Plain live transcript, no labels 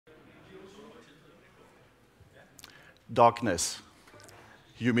Darkness,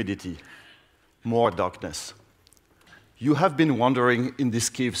 humidity, more darkness. You have been wandering in these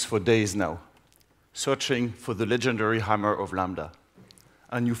caves for days now, searching for the legendary hammer of Lambda,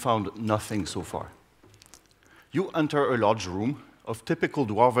 and you found nothing so far. You enter a large room of typical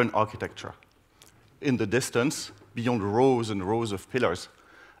dwarven architecture. In the distance, beyond rows and rows of pillars,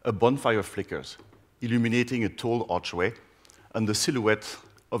 a bonfire flickers, illuminating a tall archway and the silhouette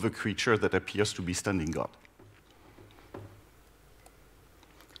of a creature that appears to be standing guard.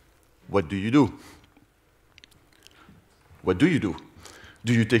 What do you do? What do you do?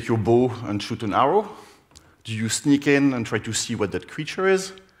 Do you take your bow and shoot an arrow? Do you sneak in and try to see what that creature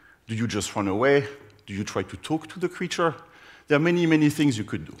is? Do you just run away? Do you try to talk to the creature? There are many, many things you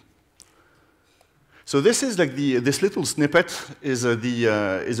could do. So this is like this little snippet is a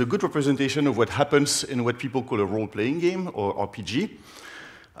good representation of what happens in what people call a role-playing game or RPG.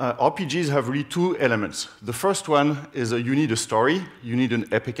 RPGs have really two elements. The first one is you need a story, you need an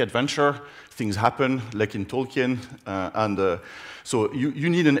epic adventure, things happen, like in Tolkien, so you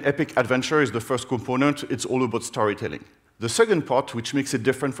need an epic adventure is the first component, it's all about storytelling. The second part, which makes it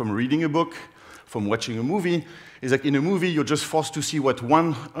different from reading a book, from watching a movie, is like in a movie, you're just forced to see what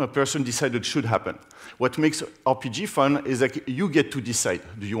one person decided should happen. What makes RPG fun is like you get to decide.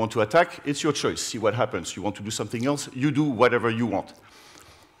 Do you want to attack? It's your choice, see what happens. You want to do something else? You do whatever you want.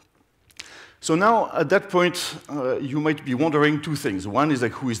 So now, at that point, you might be wondering two things. One is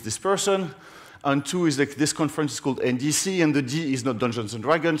like, who is this person? And two is like, this conference is called NDC, and the D is not Dungeons &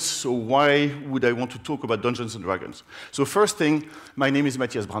 Dragons, so why would I want to talk about Dungeons & Dragons? So first thing, my name is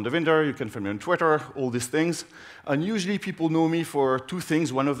Mathias Brandewinder, you can find me on Twitter, all these things. And usually people know me for two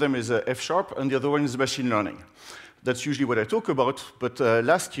things. One of them is F#, and the other one is machine learning. That's usually what I talk about, but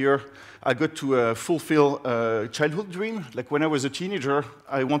last year I got to fulfill a childhood dream. Like when I was a teenager,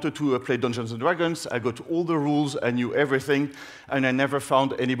 I wanted to play Dungeons & Dragons. I got all the rules, I knew everything, and I never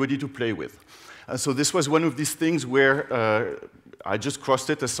found anybody to play with. And so this was one of these things where I just crossed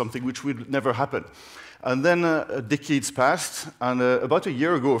it as something which would never happen. And then decades passed, and about a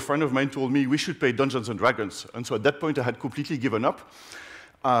year ago, a friend of mine told me we should play Dungeons & Dragons. And so at that point, I had completely given up.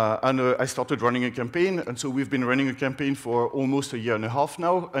 I started running a campaign, and so we've been running a campaign for almost a year and a half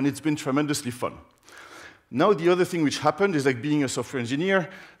now, and it's been tremendously fun. Now, the other thing which happened is like being a software engineer,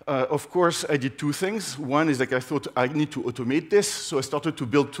 of course, I did two things. One is like I thought I need to automate this, so I started to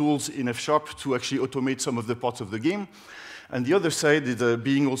build tools in F# to actually automate some of the parts of the game. And the other side is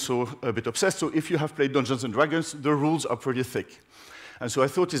being also a bit obsessed. So if you have played Dungeons & Dragons, the rules are pretty thick. And so I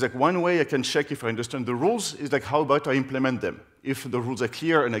thought is like one way I can check if I understand the rules is like how about I implement them? If the rules are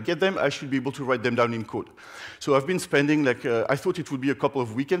clear and I get them, I should be able to write them down in code. So I've been spending like, I thought it would be a couple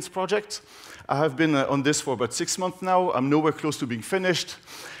of weekends project. I have been on this for about 6 months now. I'm nowhere close to being finished,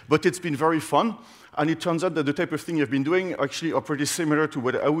 but it's been very fun. And it turns out that the type of thing I've been doing actually are pretty similar to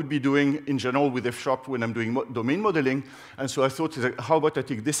what I would be doing in general with F# when I'm doing domain modeling. And so I thought, how about I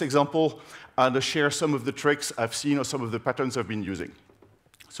take this example and share some of the tricks I've seen or some of the patterns I've been using.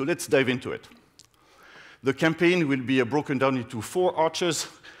 So let's dive into it. The campaign will be broken down into 4 arches.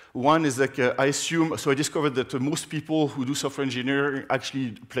 One is like, I assume, so I discovered that most people who do software engineering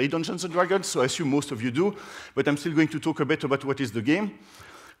actually play Dungeons & Dragons, so I assume most of you do, but I'm still going to talk a bit about what is the game.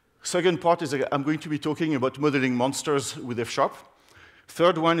 Second part is I'm going to be talking about modeling monsters with F#.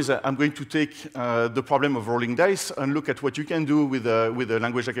 Third one is I'm going to take the problem of rolling dice and look at what you can do with a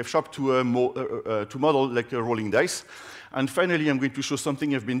language like F# to model like a rolling dice. And finally, I'm going to show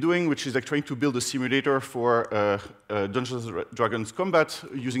something I've been doing, which is like trying to build a simulator for Dungeons & Dragons combat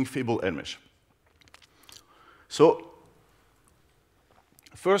using Fable and Mesh. So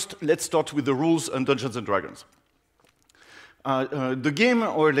first, let's start with the rules on Dungeons & Dragons. The game,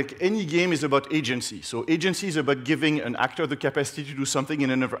 or like any game, is about agency. So agency is about giving an actor the capacity to do something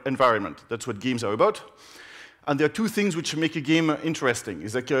in an environment. That's what games are about. And there are two things which make a game interesting.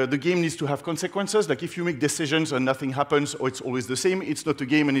 It's like the game needs to have consequences. Like if you make decisions and nothing happens, or it's always the same, it's not a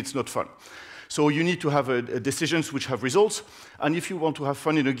game and it's not fun. So you need to have decisions which have results. And if you want to have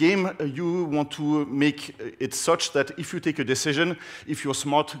fun in a game, you want to make it such that if you take a decision, if you're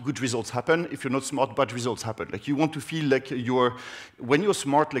smart, good results happen. If you're not smart, bad results happen. Like you want to feel like when you're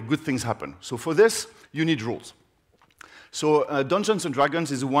smart, like good things happen. So for this, you need rules. So Dungeons & Dragons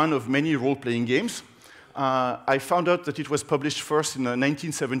is one of many role-playing games. I found out that it was published first in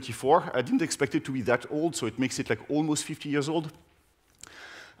 1974. I didn't expect it to be that old, so it makes it like almost 50 years old.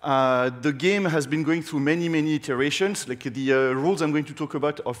 The game has been going through many, many iterations. Like the rules I'm going to talk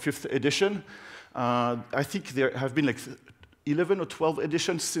about are 5th edition. I think there have been like 11 or 12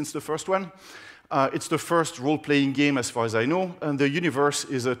 editions since the first one. It's the first role-playing game, as far as I know, and the universe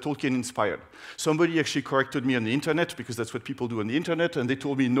is Tolkien-inspired. Somebody actually corrected me on the internet, because that's what people do on the internet, and they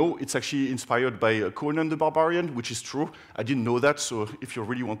told me, no, it's actually inspired by Conan the Barbarian, which is true. I didn't know that, so if you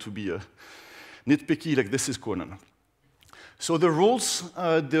really want to be nitpicky, like, this is Conan. So the rules,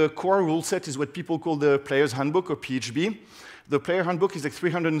 the core rule set is what people call the Player's Handbook, or PHB. The Player Handbook is like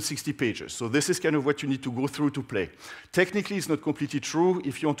 360 pages, so this is kind of what you need to go through to play. Technically, it's not completely true.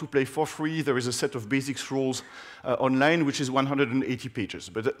 If you want to play for free, there is a set of basics rules online, which is 180 pages,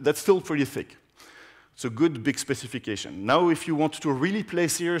 but that's still pretty thick. It's a good big specification. Now, if you want to really play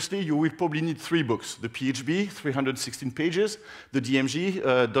seriously, you will probably need 3 books. The PHB, 316 pages, the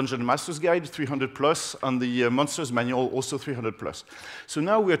DMG, Dungeon Master's Guide, 300 plus, and the Monsters Manual, also 300 plus. So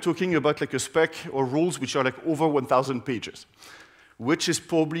now we are talking about like a spec or rules which are like over 1,000 pages, which is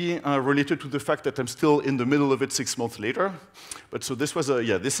probably related to the fact that I'm still in the middle of it 6 months later. But so this was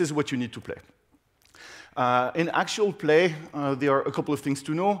this is what you need to play. In actual play, there are a couple of things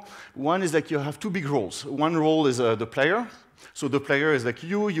to know. One is that you have 2 big roles. One role is the player. So the player is like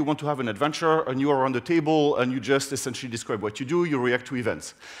you want to have an adventure, and you are on the table, and you just essentially describe what you do, you react to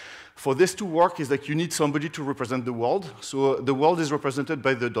events. For this to work is that you need somebody to represent the world. So the world is represented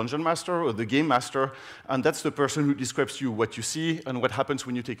by the dungeon master or the game master, and that's the person who describes to you what you see and what happens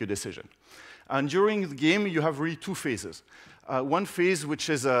when you take a decision. And during the game, you have really 2 phases. One phase, which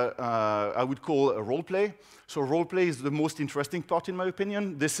is, I would call a role play. So role play is the most interesting part, in my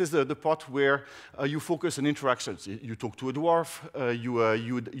opinion. This is the part where you focus on interactions. You talk to a dwarf,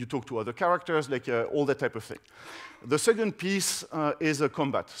 you talk to other characters, like all that type of thing. The second piece is a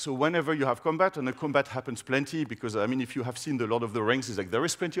combat. So whenever you have combat, and the combat happens plenty, because, I mean, if you have seen The Lord of the Rings, it's like there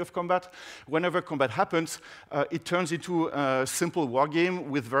is plenty of combat. Whenever combat happens, it turns into a simple war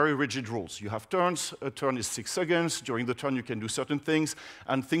game with very rigid rules. You have turns. A turn is 6 seconds. During the turn, you can do certain things,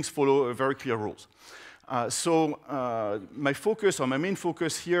 and things follow very clear rules. My focus, or my main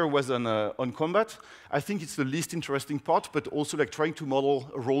focus here, was on combat. I think it's the least interesting part, but also like trying to model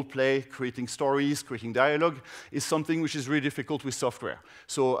role play, creating stories, creating dialogue, is something which is really difficult with software.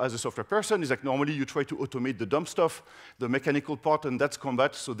 So as a software person, it's like normally you try to automate the dumb stuff, the mechanical part, and that's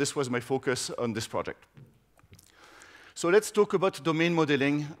combat. So this was my focus on this project. So let's talk about domain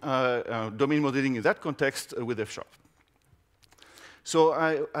modeling in that context with F#. So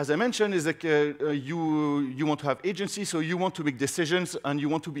as I mentioned, is like you want to have agency, so you want to make decisions, and you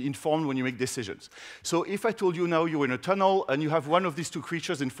want to be informed when you make decisions. So if I told you now you're in a tunnel, and you have one of these 2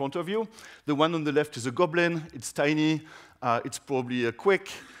 creatures in front of you, the one on the left is a goblin, it's tiny, it's probably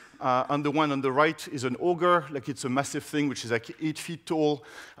quick, and the one on the right is an ogre, like it's a massive thing which is like 8 feet tall.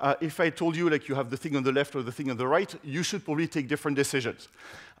 If I told you like you have the thing on the left or the thing on the right, you should probably take different decisions.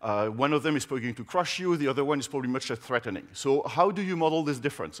 One of them is probably going to crush you, the other one is probably much less threatening. So how do you model these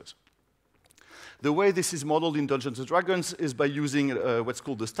differences? The way this is modeled in Dungeons & Dragons is by using what's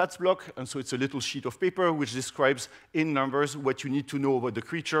called the stats block, and so it's a little sheet of paper which describes in numbers what you need to know about the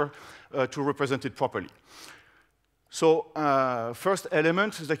creature to represent it properly. So first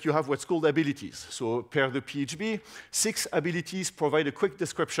element is that you have what's called abilities. So per the PHB, 6 abilities provide a quick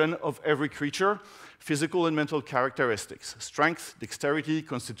description of every creature, physical and mental characteristics: strength, dexterity,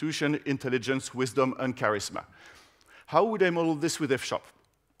 constitution, intelligence, wisdom, and charisma. How would I model this with F#?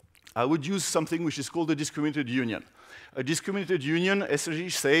 I would use something which is called a discriminated union. A discriminated union essentially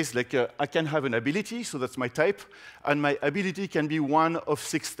says, like, I can have an ability, so that's my type, and my ability can be one of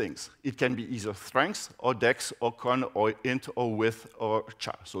 6 things. It can be either strength, or dex, or con, or int, or wit, or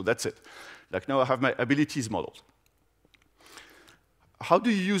char. So that's it. Like now I have my abilities modeled. How do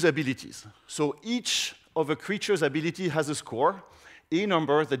you use abilities? So each of a creature's ability has a score, a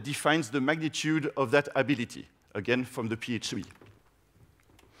number that defines the magnitude of that ability, again from the PHB.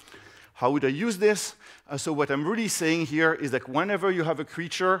 How would I use this? So what I'm really saying here is that whenever you have a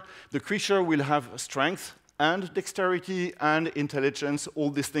creature, the creature will have strength and dexterity and intelligence,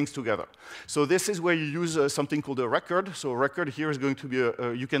 all these things together. So this is where you use something called a record. So a record here is going to be,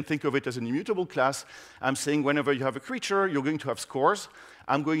 you can think of it as an immutable class. I'm saying whenever you have a creature, you're going to have scores.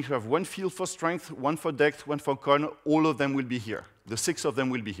 I'm going to have 1 field for strength, 1 for dex, 1 for con. All of them will be here. The 6 of them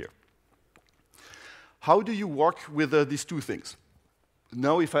will be here. How do you work with these 2 things?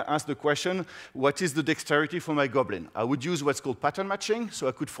 Now, if I ask the question, what is the dexterity for my goblin? I would use what's called pattern matching. So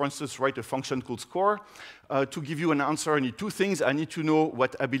I could, for instance, write a function called score. To give you an answer, I need 2 things. I need to know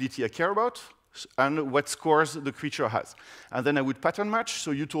what ability I care about and what scores the creature has. And then I would pattern match.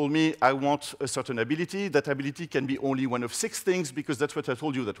 So you told me I want a certain ability. That ability can be only one of 6 things, because that's what I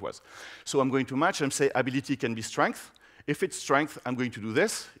told you that was. So I'm going to match and say ability can be strength. If it's strength, I'm going to do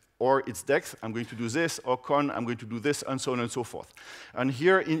this. or it's dex, I'm going to do this, or con, I'm going to do this, and so on and so forth. And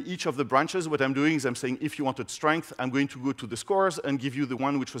here in each of the branches, what I'm doing is I'm saying if you wanted strength, I'm going to go to the scores and give you the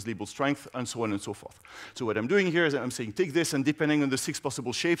one which was labeled strength, and so on and so forth. So what I'm doing here is I'm saying take this, and depending on the 6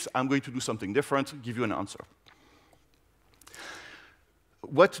 possible shapes, I'm going to do something different, give you an answer.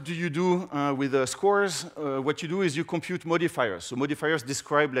 What do you do with scores? What you do is you compute modifiers. So modifiers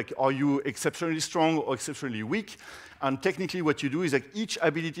describe, like, are you exceptionally strong or exceptionally weak? And technically what you do is, like, each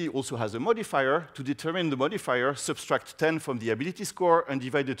ability also has a modifier. To determine the modifier, subtract 10 from the ability score and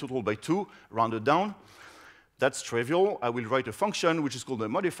divide the total by 2, rounded down. That's trivial. I will write a function which is called a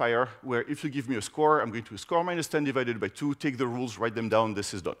modifier, where if you give me a score, I'm going to score minus 10 divided by 2, take the rules, write them down,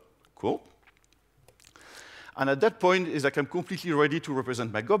 this is done. Cool. And at that point, is like I'm completely ready to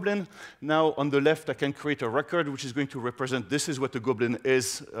represent my goblin. Now, on the left, I can create a record which is going to represent this is what the goblin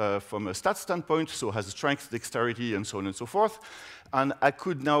is from a stats standpoint, so has strength, dexterity, and so on and so forth. And I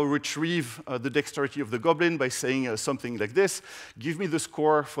could now retrieve the dexterity of the goblin by saying something like this. Give me the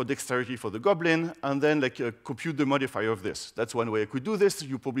score for dexterity for the goblin, and then compute the modifier of this. That's one way I could do this.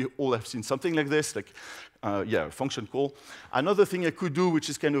 You probably all have seen something like this, a function call. Another thing I could do, which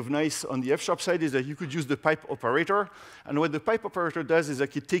is kind of nice on the F# side, is that you could use the pipe operator. And what the pipe operator does is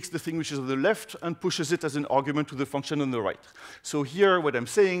it takes the thing which is on the left and pushes it as an argument to the function on the right. So here, what I'm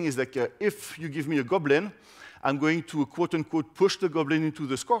saying is that if you give me a goblin, I'm going to, quote-unquote, push the goblin into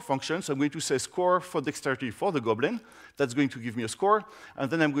the score function. So I'm going to say score for dexterity for the goblin. That's going to give me a score. And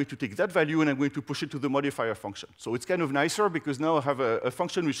then I'm going to take that value, and I'm going to push it to the modifier function. So it's kind of nicer, because now I have a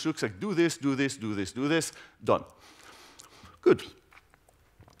function which looks like do this, do this, do this, do this, done. Good.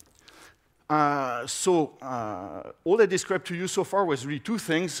 All I described to you so far was really 2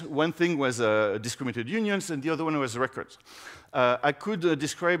 things. One thing was discriminated unions, and the other one was records. I could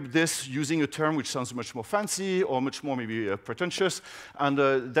describe this using a term which sounds much more fancy or much more maybe pretentious,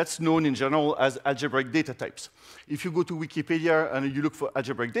 and that's known in general as algebraic data types. If you go to Wikipedia and you look for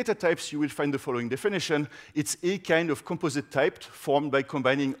algebraic data types, you will find the following definition. It's a kind of composite type formed by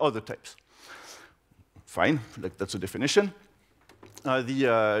combining other types. Fine, that's a definition.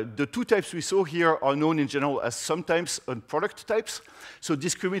 The 2 types we saw here are known in general as sum types and product types. So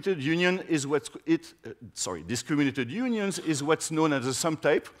discriminated union is discriminated unions is what's known as a sum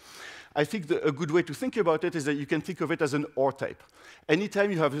type. I think a good way to think about it is that you can think of it as an OR type.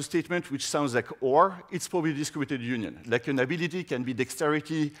 Anytime you have a statement which sounds like OR, it's probably a discriminated union. Like an ability can be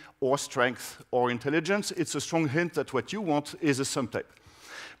dexterity or strength or intelligence. It's a strong hint that what you want is a sum type.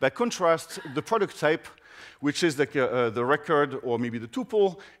 By contrast, the product type, which is like the record or maybe the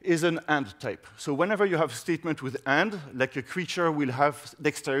tuple, is an AND type. So whenever you have a statement with AND, like a creature will have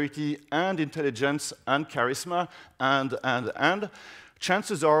dexterity and intelligence and charisma and,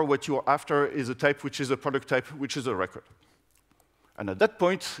 chances are what you're after is a type which is a product type, which is a record. And at that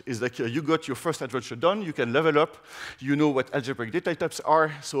point, is like you got your first adventure done, you can level up, you know what algebraic data types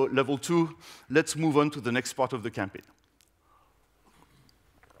are, so level 2, let's move on to the next part of the campaign.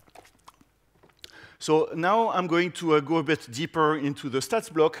 So now I'm going to go a bit deeper into the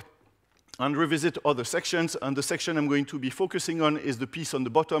stats block and revisit other sections. And the section I'm going to be focusing on is the piece on the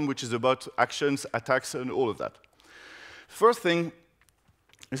bottom, which is about actions, attacks, and all of that. First thing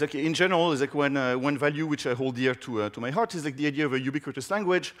is like in general, is like one value which I hold dear to my heart is like the idea of a ubiquitous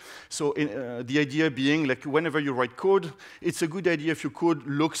language. So the idea being like whenever you write code, it's a good idea if your code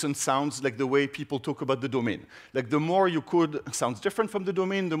looks and sounds like the way people talk about the domain. Like the more your code sounds different from the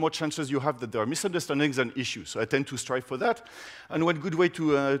domain, the more chances you have that there are misunderstandings and issues. So I tend to strive for that. And one good way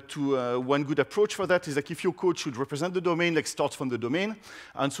one good approach for that is like if your code should represent the domain, like start from the domain,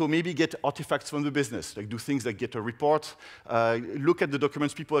 and so maybe get artifacts from the business, like do things like get a report, look at the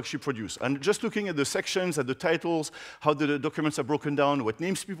documents people actually produce. And just looking at the sections, at the titles, how the documents are broken down, what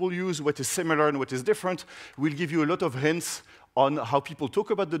names people use, what is similar and what is different, will give you a lot of hints on how people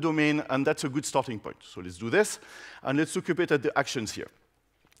talk about the domain, and that's a good starting point. So let's do this, and let's look a bit at the actions here.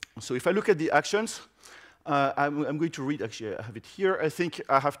 So if I look at the actions, I'm going to read, actually, I have it here. I think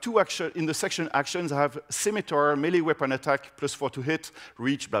I have 2 actions. In the section actions, I have scimitar, melee weapon attack, +4 to hit,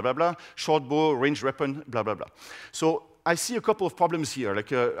 reach, blah, blah, blah, short bow, ranged weapon, blah, blah, blah. So I see a couple of problems here.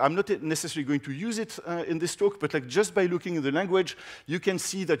 Like, I'm not necessarily going to use it in this talk, but like just by looking at the language, you can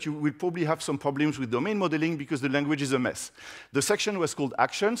see that you will probably have some problems with domain modeling because the language is a mess. The section was called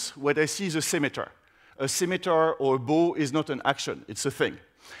actions. What I see is a scimitar. A scimitar or a bow is not an action, it's a thing.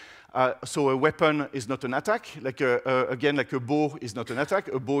 So a weapon is not an attack. Again, like a bow is not an attack.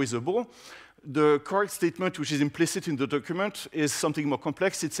 A bow is a bow. The correct statement, which is implicit in the document, is something more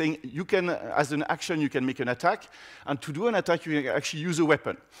complex. It's saying you can, as an action, you can make an attack, and to do an attack, you can actually use a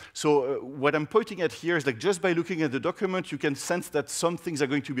weapon. So what I'm pointing at here is like just by looking at the document, you can sense that some things are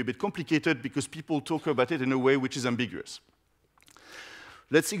going to be a bit complicated because people talk about it in a way which is ambiguous.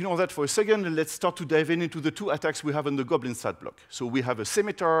 Let's ignore that for a second, and let's start to dive into the two attacks we have on the Goblin stat block. So we have a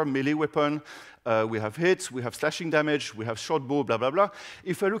scimitar, melee weapon, we have hits, we have slashing damage, we have short bow, blah, blah, blah.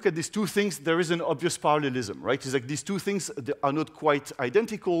 If I look at these two things, there is an obvious parallelism, right? It's like these two things are not quite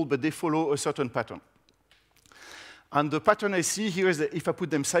identical, but they follow a certain pattern. And the pattern I see here is that if I put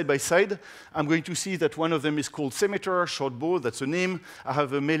them side by side, I'm going to see that one of them is called scimitar, short bow, that's a name. I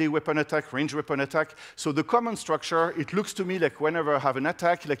have a melee weapon attack, ranged weapon attack. So the common structure, it looks to me like whenever I have an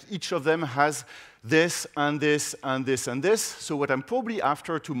attack, like each of them has this and this and this and this. So what I'm probably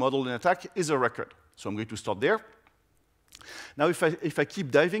after to model an attack is a record. So I'm going to start there. Now, if I keep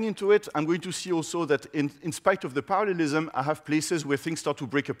diving into it, I'm going to see also that in spite of the parallelism, I have places where things start to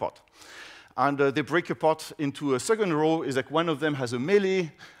break apart. And they break apart into a second row, is like one of them has a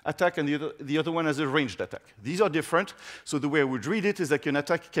melee attack and the other one has a ranged attack. These are different, so the way I would read it is like an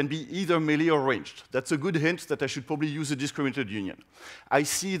attack can be either melee or ranged. That's a good hint that I should probably use a discriminated union. I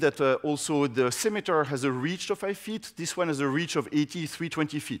see that also the scimitar has a reach of 5 feet. This one has a reach of 80,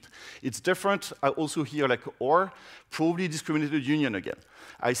 320 feet. It's different. I also hear like or, probably discriminated union again.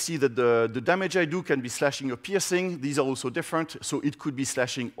 I see that the damage I do can be slashing or piercing. These are also different, so it could be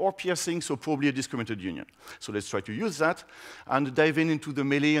slashing or piercing, so probably a discriminated union. So let's try to use that and dive into the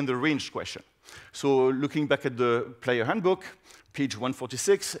melee and the ranged question. So looking back at the player handbook, page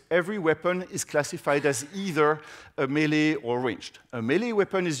 146, every weapon is classified as either a melee or ranged. A melee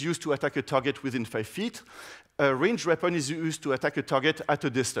weapon is used to attack a target within 5 feet. A ranged weapon is used to attack a target at a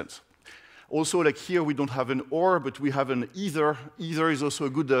distance. Also, like here, we don't have an or, but we have an either. Either is also a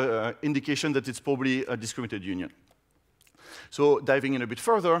good indication that it's probably a discriminated union. So diving in a bit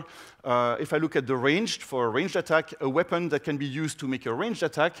further, if I look at the ranged, for a ranged attack, a weapon that can be used to make a ranged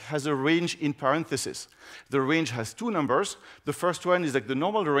attack has a range in parentheses. The range has two numbers. The first one is like the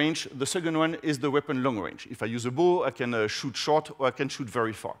normal range. The second one is the weapon long range. If I use a bow, I can shoot short or I can shoot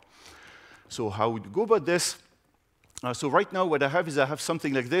very far. So how would you go about this? So right now, what I have is I have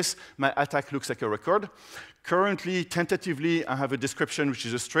something like this. My attack looks like a record. Currently, tentatively, I have a description which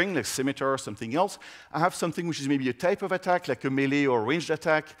is a string, like scimitar or something else. I have something which is maybe a type of attack, like a melee or ranged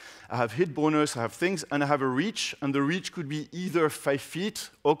attack. I have hit bonus, I have things, and I have a reach. And the reach could be either 5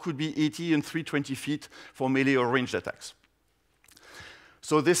 feet or could be 80 and 320 feet for melee or ranged attacks.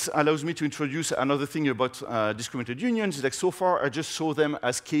 So this allows me to introduce another thing about discriminated unions. Like so far, I just show them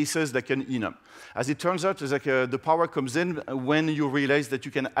as cases like an enum. As it turns out, it's like the power comes in when you realize that you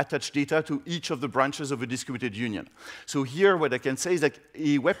can attach data to each of the branches of a discriminated union. So here, what I can say is that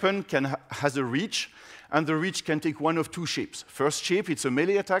a weapon has a reach, and the reach can take one of two shapes. First shape, it's a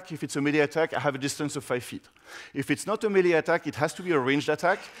melee attack. If it's a melee attack, I have a distance of 5 feet. If it's not a melee attack, it has to be a ranged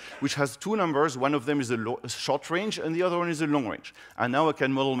attack, which has two numbers. One of them is a short range, and the other one is a long range. And now I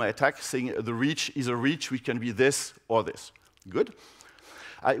can model my attack saying the reach is a reach which can be this or this. Good.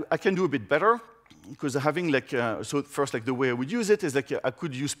 I can do a bit better. Because having like, so first like the way I would use it is like I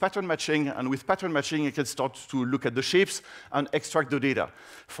could use pattern matching, and with pattern matching I can start to look at the shapes and extract the data.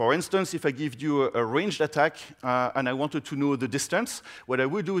 For instance, if I give you a ranged attack and I wanted to know the distance, what I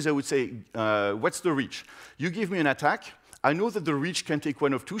would do is I would say, what's the reach? You give me an attack. I know that the reach can take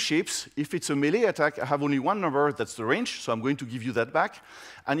one of two shapes. If it's a melee attack, I have only one number, that's the range, so I'm going to give you that back.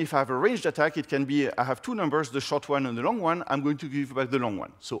 And if I have a ranged attack, it can be, I have two numbers, the short one and the long one, I'm going to give back the long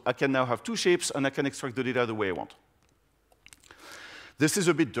one. So I can now have two shapes, and I can extract the data the way I want. This is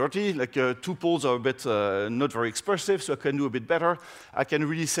a bit dirty, like tuples are a bit not very expressive, so I can do a bit better. I can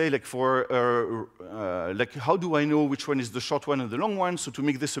really say, like, like how do I know which one is the short one and the long one? So to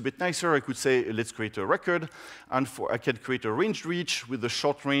make this a bit nicer, I could say, let's create a record, and I can create a ranged reach with the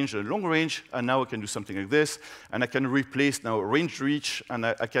short range and long range, and now I can do something like this, and I can replace now ranged reach, and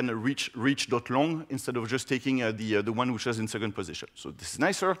I can reach.long instead of just taking the one which is in second position. So this is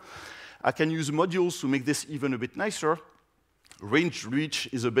nicer. I can use modules to make this even a bit nicer. Range reach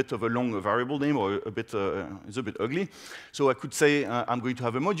is a bit of a long variable name, or it's a bit ugly. So I could say I'm going to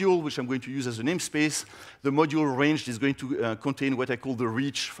have a module, which I'm going to use as a namespace. The module ranged is going to contain what I call the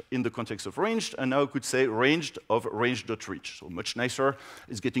reach in the context of ranged, and now I could say ranged of range.reach. So much nicer.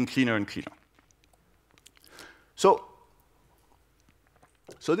 It's getting cleaner and cleaner. So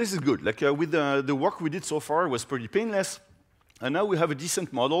this is good. Like with the work we did so far was pretty painless. And now we have a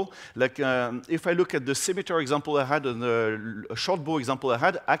decent model. Like if I look at the scimitar example I had and the short bow example I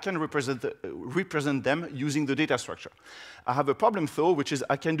had, I can represent them using the data structure. I have a problem though, which is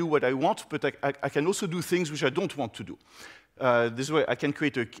I can do what I want, but I can also do things which I don't want to do. This way I can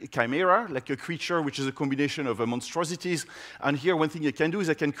create a chimera, like a creature which is a combination of monstrosities. And here one thing I can do is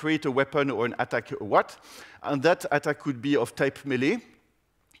I can create a weapon or an attack what? And that attack could be of type melee,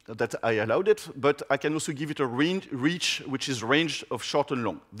 that I allowed it, but I can also give it a reach, which is range of short and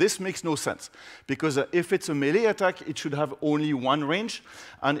long. This makes no sense, because if it's a melee attack, it should have only one range,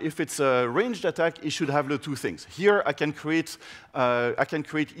 and if it's a ranged attack, it should have the two things. Here, I can create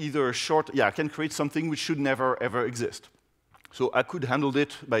either a short, I can create something which should never, ever exist. So I could handle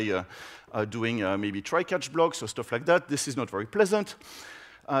it by doing maybe try-catch blocks or stuff like that. This is not very pleasant.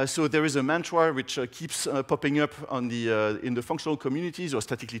 So there is a mantra which keeps popping up on in the functional communities or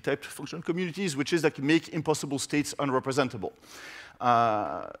statically typed functional communities, which is like make impossible states unrepresentable.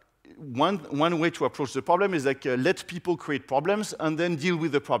 One way to approach the problem is like let people create problems and then deal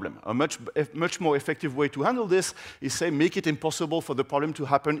with the problem. A much more effective way to handle this is say make it impossible for the problem to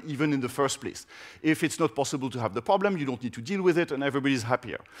happen even in the first place. If it's not possible to have the problem, you don't need to deal with it and everybody's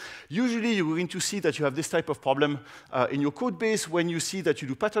happier. Usually you're going to see that you have this type of problem in your code base when you see that you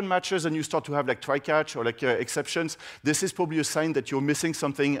do pattern matches and you start to have like try-catch or like exceptions. This is probably a sign that you're missing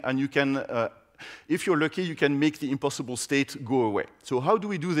something and you can if you're lucky, you can make the impossible state go away. So how do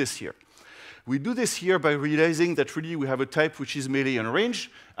we do this here? We do this here by realizing that really we have a type which is melee and range,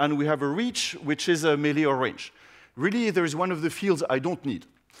 and we have a reach which is a melee or range. Really, there is one of the fields I don't need.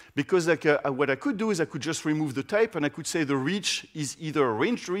 Because like, what I could do is I could just remove the type, and I could say the reach is either a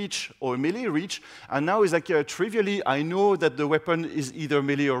ranged reach or a melee reach. And now it's like trivially, I know that the weapon is either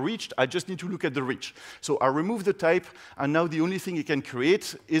melee or reached. I just need to look at the reach. So I remove the type, and now the only thing you can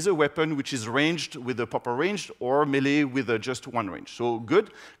create is a weapon which is ranged with a proper range or melee with just one range. So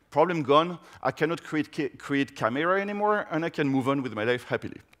good, problem gone. I cannot create chimera anymore, and I can move on with my life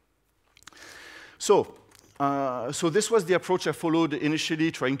happily. So this was the approach I followed initially,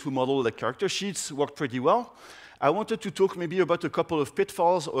 trying to model the character sheets. Worked pretty well. I wanted to talk maybe about a couple of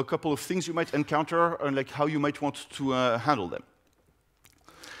pitfalls or a couple of things you might encounter and like how you might want to handle them.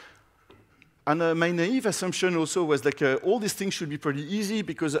 And my naive assumption also was like all these things should be pretty easy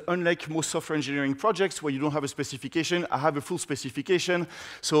because unlike most software engineering projects where you don't have a specification, I have a full specification.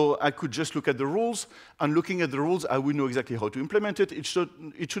 So I could just look at the rules, and looking at the rules, I would know exactly how to implement it. It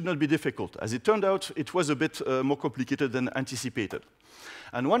should not be difficult. As it turned out, it was a bit more complicated than anticipated.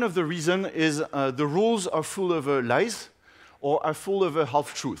 And one of the reasons is the rules are full of lies or are full of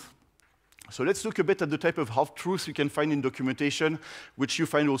half-truth. So let's look a bit at the type of half-truths you can find in documentation, which you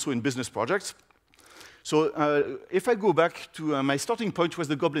find also in business projects. So if I go back to my starting point was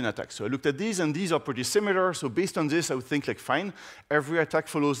the goblin attack. So I looked at these, and these are pretty similar. So based on this, I would think, like, fine, every attack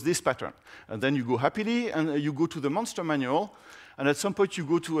follows this pattern. And then you go happily, and you go to the monster manual, and at some point you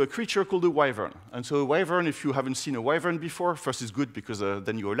go to a creature called a wyvern. And so a wyvern, if you haven't seen a wyvern before, first is good because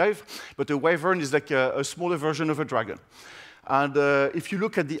then you're alive, but a wyvern is like a smaller version of a dragon. And if you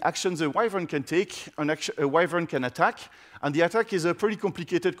look at the actions a wyvern can take, a wyvern can attack, and the attack is pretty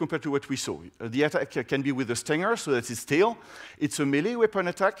complicated compared to what we saw. The attack can be with a stinger, so that's its tail. It's a melee weapon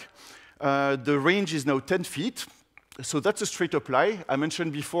attack. The range is now 10 feet. So that's a straight-up lie. I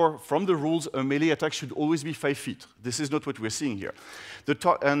mentioned before, from the rules, a melee attack should always be 5 feet. This is not what we're seeing here.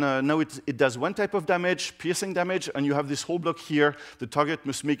 Now it does one type of damage, piercing damage, and you have this whole block here. The target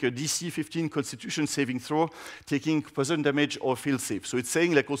must make a DC 15 Constitution saving throw, taking poison damage or fail save. So it's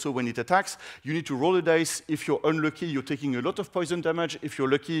saying, like, also when it attacks, you need to roll a dice. If you're unlucky, you're taking a lot of poison damage. If you're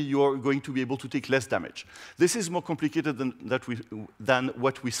lucky, you're going to be able to take less damage. This is more complicated than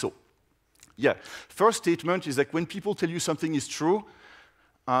what we saw. Yeah, first statement is like when people tell you something is true,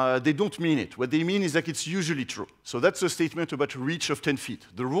 they don't mean it. What they mean is like it's usually true. So that's a statement about reach of 10 feet.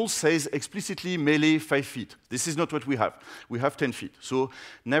 The rule says explicitly melee 5 feet. This is not what we have. We have 10 feet. So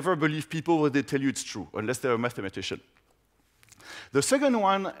never believe people when they tell you it's true, unless they're a mathematician. The second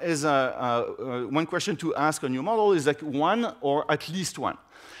one is one question to ask on your model is like one or at least one.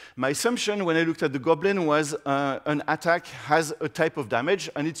 My assumption when I looked at the goblin was an attack has a type of damage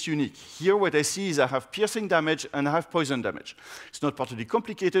and it's unique. Here what I see is I have piercing damage and I have poison damage. It's not particularly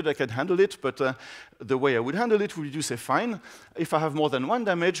complicated, I can handle it, but the way I would handle it would be to say, fine, if I have more than one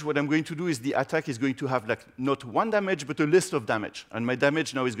damage, what I'm going to do is the attack is going to have like not one damage, but a list of damage. And my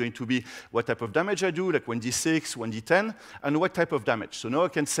damage now is going to be what type of damage I do, like 1d6, 1d10, and what type of damage. So now I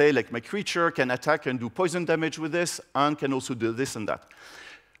can say like my creature can attack and do poison damage with this, and can also do this and that.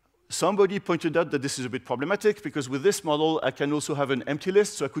 Somebody pointed out that this is a bit problematic because with this model, I can also have an empty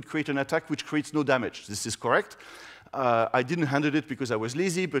list, so I could create an attack which creates no damage. This is correct. I didn't handle it because I was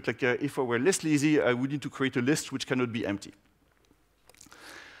lazy, but like, if I were less lazy, I would need to create a list which cannot be empty.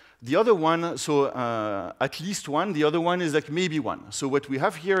 The other one, so at least one, the other one is like maybe one. So what we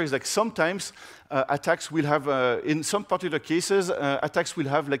have here is like sometimes attacks will have, in some particular cases, attacks will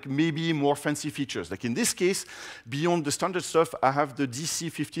have like maybe more fancy features. Like in this case, beyond the standard stuff, I have the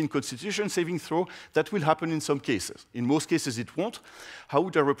DC 15 Constitution saving throw. That will happen in some cases. In most cases, it won't. How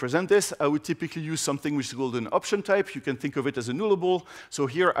would I represent this? I would typically use something which is called an option type. You can think of it as a nullable. So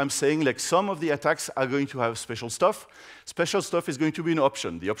here I'm saying like some of the attacks are going to have special stuff. Special stuff is going to be an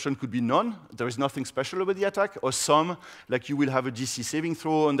option. The option could be none. There is nothing special about the attack. Or some, like you will have a DC saving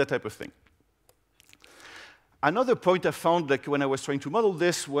throw and that type of thing. Another point I found, like when I was trying to model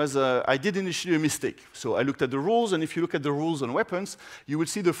this, was I did initially a mistake. So I looked at the rules, and if you look at the rules on weapons, you will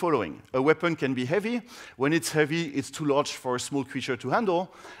see the following. A weapon can be heavy. When it's heavy, it's too large for a small creature to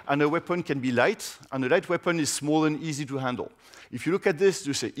handle. And a weapon can be light, and a light weapon is small and easy to handle. If you look at this,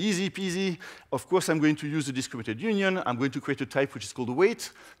 you say easy peasy. Of course, I'm going to use the discriminated union. I'm going to create a type which is called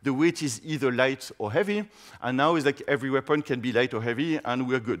weight. The weight is either light or heavy. And now it's like every weapon can be light or heavy, and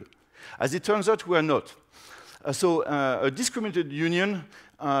we're good. As it turns out, we're not. So a discriminated union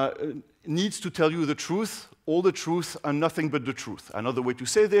needs to tell you the truth, all the truth, and nothing but the truth. Another way to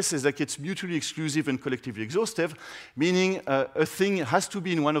say this is that it's mutually exclusive and collectively exhaustive, meaning a thing has to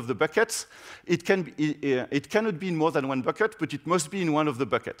be in one of the buckets. It cannot be in more than one bucket, but it must be in one of the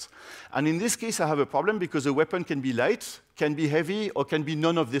buckets. And in this case, I have a problem because a weapon can be light, can be heavy, or can be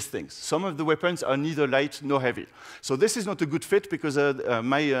none of these things. Some of the weapons are neither light nor heavy. So this is not a good fit because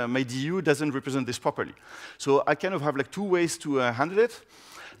my DU doesn't represent this properly. So I kind of have like two ways to handle it.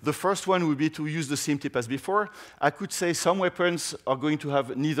 The first one would be to use the same tip as before. I could say some weapons are going to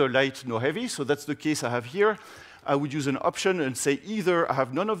have neither light nor heavy, so that's the case I have here. I would use an option and say either I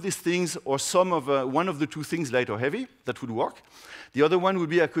have none of these things or some of one of the two things, light or heavy. That would work. The other one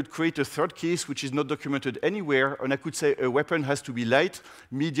would be I could create a third case which is not documented anywhere, and I could say a weapon has to be light,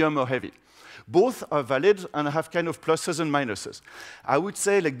 medium, or heavy. Both are valid and have kind of pluses and minuses. I would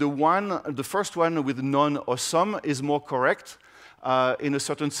say like the first one with none or some is more correct. In a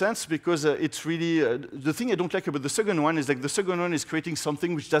certain sense, because it's really, the thing I don't like about the second one is like the second one is creating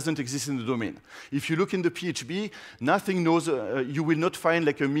something which doesn't exist in the domain. If you look in the PHP, nothing knows, you will not find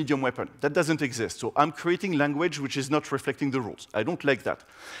like a medium weapon. That doesn't exist. So I'm creating language which is not reflecting the rules. I don't like that.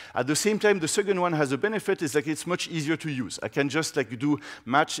 At the same time, the second one has a benefit, is like it's much easier to use. I can just like do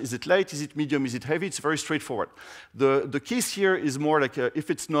match, is it light, is it medium, is it heavy? It's very straightforward. The case here is more like if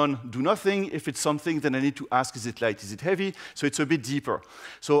it's none, do nothing. If it's something, then I need to ask, is it light, is it heavy? So it's a bit deeper.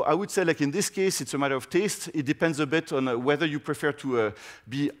 So I would say, like in this case, it's a matter of taste. It depends a bit on whether you prefer to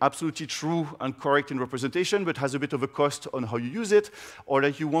be absolutely true and correct in representation, but has a bit of a cost on how you use it, or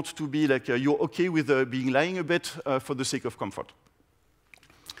like you want to be like you're okay with being lying a bit for the sake of comfort.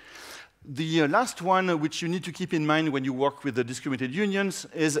 The last one, which you need to keep in mind when you work with the discriminated unions,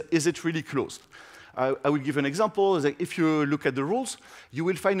 is it really closed? I will give an example. Is that if you look at the rules, you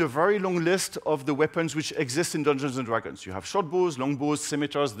will find a very long list of the weapons which exist in Dungeons & Dragons. You have short bows, long bows,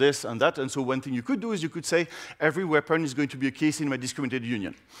 scimitars, this and that. And so one thing you could do is you could say, every weapon is going to be a case in my discriminated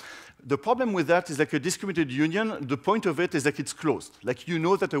union. The problem with that is like a discriminated union, the point of it is that it's closed. Like you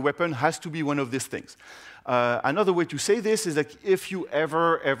know that a weapon has to be one of these things. Another way to say this is that if you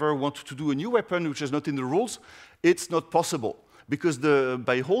ever want to do a new weapon which is not in the rules, it's not possible. Because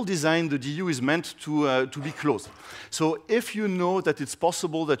by whole design, the DU is meant to be closed. So if you know that it's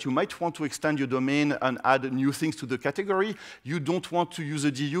possible that you might want to extend your domain and add new things to the category, you don't want to use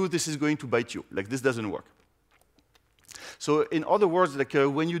a DU, this is going to bite you. Like this doesn't work. So in other words, like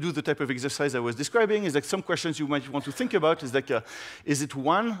when you do the type of exercise I was describing, is like some questions you might want to think about is like, is it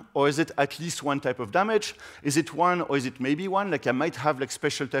one or is it at least one type of damage? Is it one or is it maybe one? Like I might have like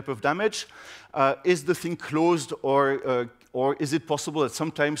special type of damage. Is the thing closed or is it possible that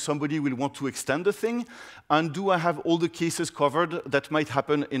sometimes somebody will want to extend the thing? And do I have all the cases covered that might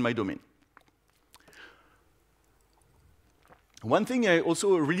happen in my domain? One thing I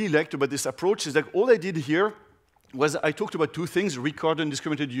also really liked about this approach is that all I did here was I talked about two things, record and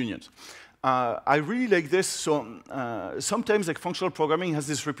discriminated unions. I really like this. So sometimes like functional programming has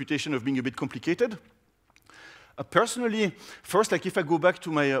this reputation of being a bit complicated. Personally, first, like if I go back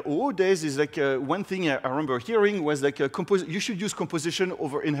to my OO days, is like one thing I remember hearing was like you should use composition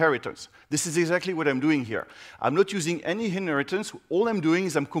over inheritance. This is exactly what I'm doing here. I'm not using any inheritance. All I'm doing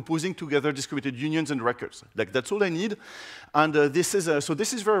is I'm composing together discriminated unions and records. Like that's all I need. And this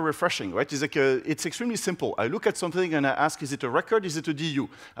is very refreshing, right? It's like it's extremely simple. I look at something and I ask, is it a record? Is it a DU?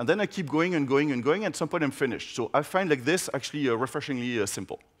 And then I keep going and going and going. At some point, I'm finished. So I find like this actually refreshingly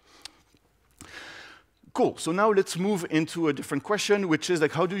simple. Cool, so now let's move into a different question, which is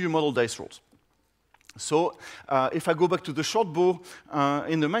like, how do you model dice rolls? So if I go back to the short bow,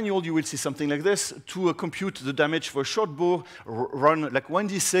 in the manual you will see something like this. To compute the damage for a short bow, run like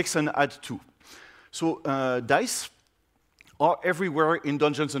 1d6 and add 2. So dice are everywhere in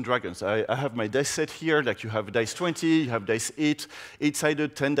Dungeons & Dragons. I have my dice set here, like you have dice 20, you have dice 8,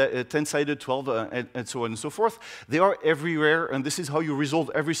 8-sided, 10-sided, 12, and so on and so forth. They are everywhere, and this is how you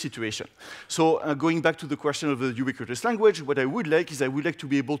resolve every situation. So going back to the question of the ubiquitous language, what I would like is I would like to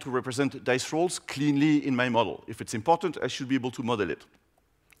be able to represent dice rolls cleanly in my model. If it's important, I should be able to model it.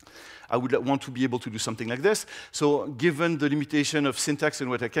 I would want to be able to do something like this. So given the limitation of syntax and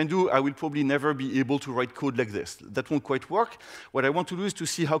what I can do, I will probably never be able to write code like this. That won't quite work. What I want to do is to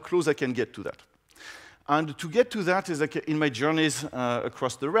see how close I can get to that. And to get to that is like in my journeys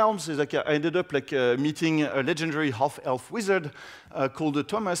across the realms, is like I ended up like meeting a legendary half-elf wizard called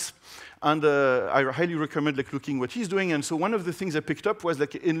Thomas. And I highly recommend like looking what he's doing. And so one of the things I picked up was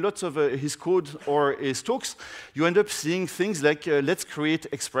like in lots of his code or his talks, you end up seeing things like let's create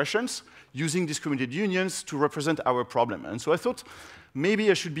expressions using discriminated unions to represent our problem. And so I thought maybe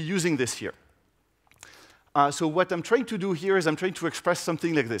I should be using this here. So what I'm trying to do here is I'm trying to express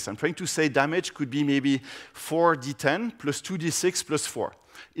something like this. I'm trying to say damage could be maybe 4d10 plus 2d6 plus 4.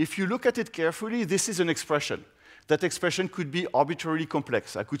 If you look at it carefully, this is an expression. That expression could be arbitrarily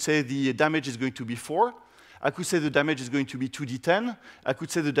complex. I could say the damage is going to be 4. I could say the damage is going to be 2d10. I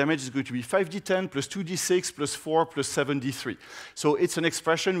could say the damage is going to be 5d10 plus 2d6 plus 4 plus 7d3. So it's an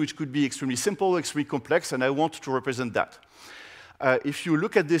expression which could be extremely simple, extremely complex, and I want to represent that. If you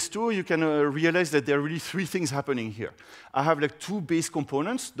look at this too, you can realize that there are really three things happening here. I have like two base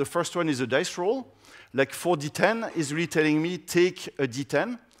components. The first one is a dice roll. Like 4d10 is really telling me take a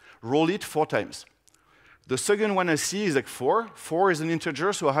d10, roll it 4 times. The second one I see is like 4. 4 is an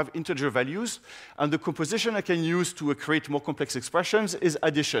integer, so I have integer values. And the composition I can use to create more complex expressions is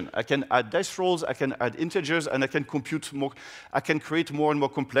addition. I can add dice rolls, I can add integers, and I can compute more. I can create more and more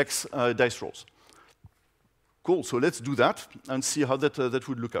complex dice rolls. Cool, so let's do that and see how that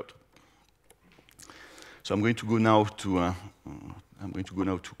would look out. So I'm going to go now to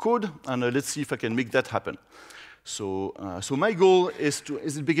code, and let's see if I can make that happen. So my goal is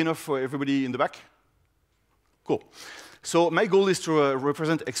it big enough for everybody in the back? Cool. So my goal is to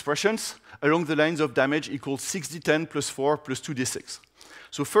represent expressions along the lines of damage equals 6d10 plus 4 plus 2d6.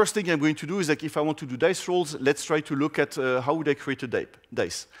 So first thing I'm going to do is like if I want to do dice rolls, let's try to look at how would I create a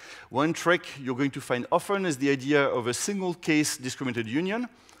dice. One trick you're going to find often is the idea of a single case discriminated union.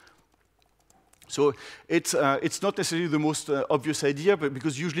 So it's not necessarily the most obvious idea, but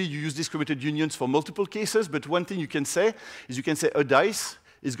because usually you use discriminated unions for multiple cases, but one thing you can say is you can say a dice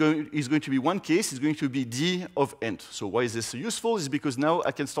is going to be one case, is going to be d of int. So why is this useful? Is because now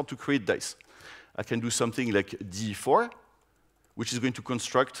I can start to create dice. I can do something like d4, which is going to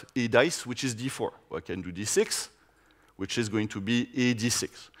construct a dice, which is d4. Or I can do d6, which is going to be a d6.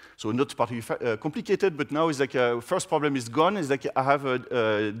 So not particularly complicated, but now it's like first problem is gone. It's like I have a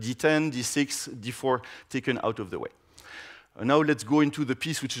d10, d6, d4 taken out of the way. Now let's go into the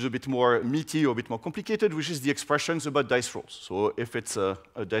piece which is a bit more meaty or a bit more complicated, which is the expressions about dice rolls. So if it's a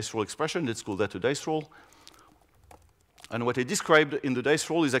dice roll expression, let's call that a dice roll. And what I described in the dice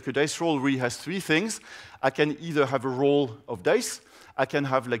roll is like a dice roll really has three things. I can either have a roll of dice, I can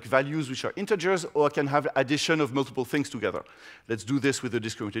have like values which are integers, or I can have addition of multiple things together. Let's do this with a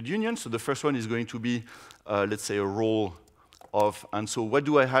discriminated union. So the first one is going to be, let's say, a roll of, and so what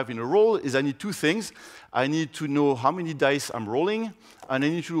do I have in a roll is I need two things. I need to know how many dice I'm rolling, and I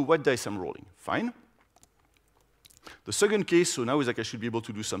need to know what dice I'm rolling. Fine. The second case, so now is like I should be able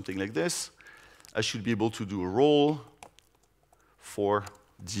to do something like this. I should be able to do a roll for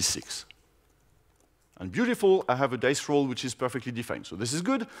d6. And beautiful, I have a dice roll which is perfectly defined. So this is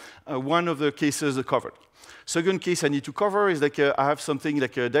good. One of the cases covered. Second case I need to cover is like I have something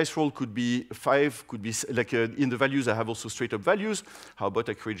like a dice roll could be 5, could be like in the values I have also straight up values. How about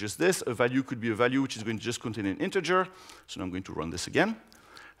I create just this? A value could be a value which is going to just contain an integer. So now I'm going to run this again.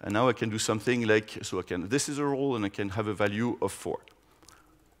 And now I can do something like, so I can, this is a roll and I can have a value of 4.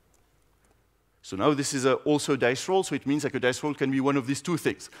 So now this is also a dice roll, so it means like a dice roll can be one of these two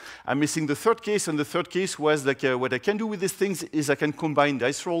things. I'm missing the third case, and the third case was like what I can do with these things is I can combine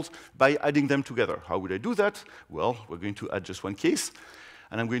dice rolls by adding them together. How would I do that? Well, we're going to add just one case,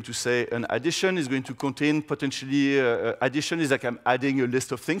 and I'm going to say an addition is going to contain potentially, addition is like I'm adding a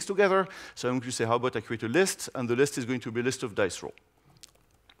list of things together, so I'm going to say how about I create a list, and the list is going to be a list of dice roll.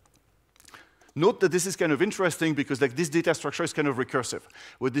 Note that this is kind of interesting because like this data structure is kind of recursive.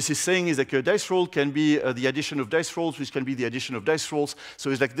 What this is saying is like a dice roll can be the addition of dice rolls, which can be the addition of dice rolls.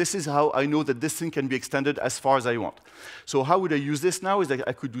 So it's like this is how I know that this thing can be extended as far as I want. So how would I use this now? Is like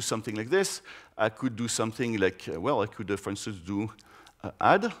I could do something like this. I could do something like, well, I could, for instance, do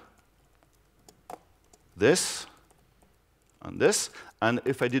add this and this. And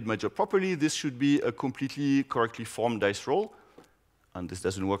if I did my job properly, this should be a completely correctly formed dice roll. And this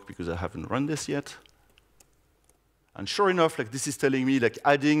doesn't work because I haven't run this yet. And sure enough, like this is telling me like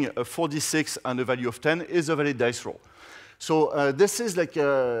adding a 4d6 and a value of 10 is a valid dice roll. So this is like,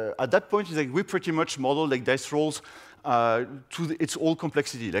 at that point, it's like we pretty much model like dice rolls to its all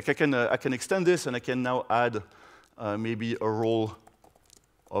complexity. Like I can extend this and I can now add maybe a roll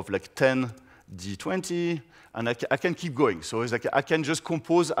of like 10 d20, and I can keep going. So it's like I can just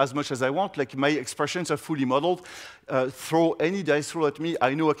compose as much as I want. Like my expressions are fully modeled. Throw any dice roll at me,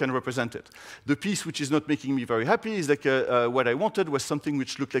 I know I can represent it. The piece which is not making me very happy is like what I wanted was something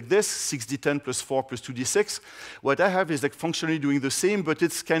which looked like this, 6d10 plus 4 plus 2d6. What I have is like functionally doing the same, but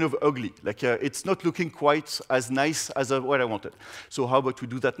it's kind of ugly. Like it's not looking quite as nice as what I wanted. So how about we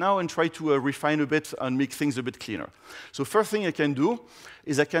do that now and try to refine a bit and make things a bit cleaner. So first thing I can do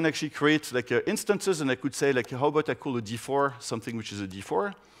is I can actually create like instances, and I could say like, how about I call a d4 something which is a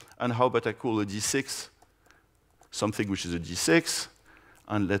d4, and how about I call a d6 something which is a d6,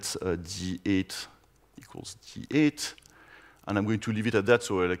 and let's d8 equals d8, and I'm going to leave it at that.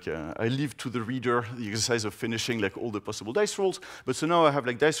 So like I leave to the reader the exercise of finishing like all the possible dice rolls. But so now I have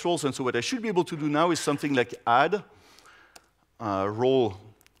like dice rolls, and so what I should be able to do now is something like add roll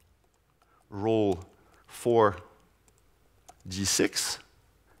 4 d6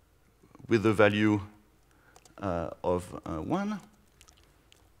 with the value of 1.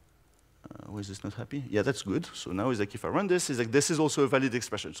 Why is this not happy? Yeah, that's good. So now it's like if I run this, it's like this is also a valid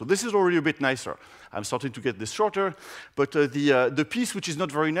expression. So this is already a bit nicer. I'm starting to get this shorter, but the piece which is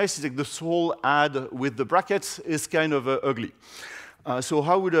not very nice is like the whole add with the brackets is kind of ugly. So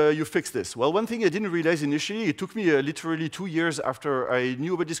how would you fix this? Well, one thing I didn't realize initially, it took me literally 2 years after I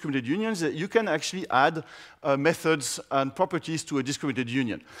knew about discriminated unions, that you can actually add methods and properties to a discriminated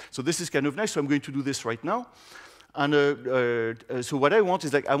union. So this is kind of nice, so I'm going to do this right now. And so what I want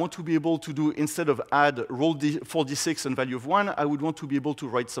is like I want to be able to do, instead of add roll 4d6 and value of 1, I would want to be able to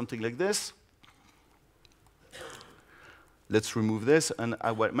write something like this. Let's remove this, and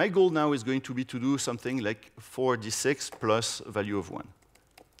my goal now is going to be to do something like 4d6 plus value of 1.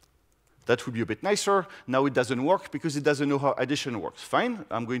 That would be a bit nicer. Now it doesn't work because it doesn't know how addition works. Fine,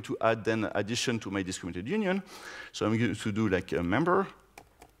 I'm going to add then addition to my discriminated union. So I'm going to do like a member,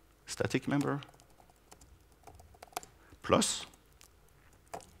 static member, plus.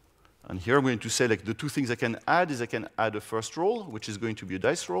 And here I'm going to say like the two things I can add is I can add a first roll, which is going to be a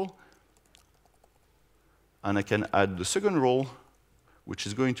dice roll. And I can add the second roll, which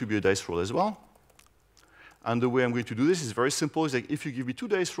is going to be a dice roll as well. And the way I'm going to do this is very simple. It's like if you give me 2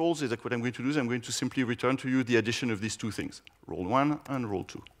 dice rolls, it's like what I'm going to do is I'm going to simply return to you the addition of these 2 things, roll 1 and roll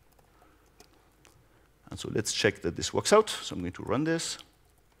 2. And so let's check that this works out. So I'm going to run this.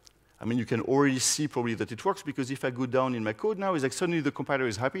 I mean, you can already see probably that it works, because if I go down in my code now, it's like suddenly the compiler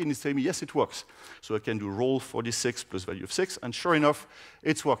is happy and it's telling me, yes, it works. So I can do roll 46 plus value of 6, and sure enough,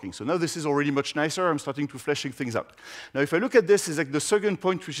 it's working. So now this is already much nicer. I'm starting to fleshing things out. Now, if I look at this, it's like the second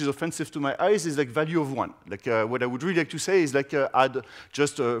point which is offensive to my eyes is like value of 1. Like what I would really like to say is like add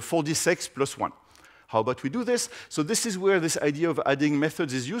just 4d6 plus 1. How about we do this? So this is where this idea of adding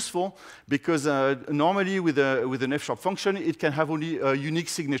methods is useful, because normally with an F# function, it can have only a unique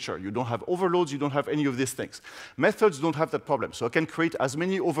signature. You don't have overloads, you don't have any of these things. Methods don't have that problem, so I can create as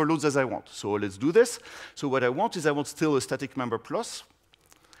many overloads as I want. So let's do this. So what I want is I want still a static member plus.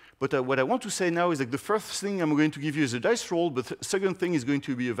 But what I want to say now is that the first thing I'm going to give you is a dice roll, but the second thing is going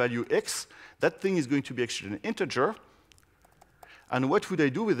to be a value x. That thing is going to be actually an integer. And what would I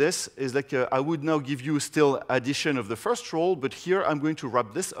do with this is like I would now give you still addition of the first roll, but here I'm going to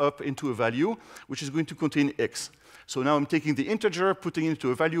wrap this up into a value which is going to contain x. So now I'm taking the integer, putting it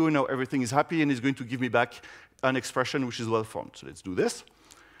into a value, and now everything is happy and is going to give me back an expression which is well formed. So let's do this,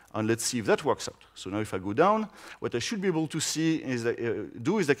 and let's see if that works out. So now if I go down, what I should be able to see is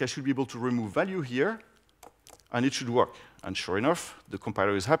that, I should be able to remove value here, and it should work. And sure enough, the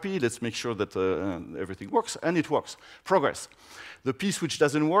compiler is happy. Let's make sure that everything works, and it works. Progress. The piece which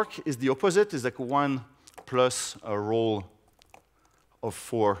doesn't work is the opposite, is like 1 plus a roll of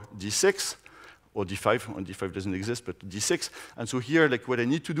 4d6, or d5, and d5 doesn't exist, but d6. And so here, like what I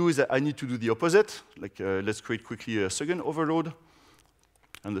need to do is that I need to do the opposite. Like let's create quickly a second overload.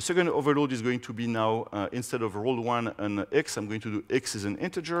 And the second overload is going to be now, instead of roll 1 and x, I'm going to do x is an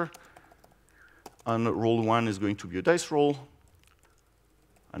integer. And roll 1 is going to be a dice roll.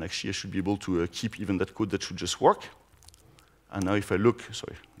 And actually, I should be able to keep even that code. That should just work. And now if I look,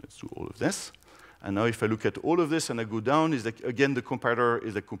 sorry, let's do all of this. And now if I look at all of this and I go down, is like, again, the compiler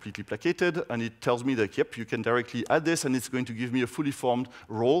is like completely placated, and it tells me that, yep, you can directly add this, and it's going to give me a fully formed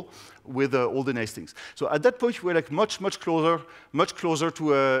roll with all the nice things. So at that point, we're like much closer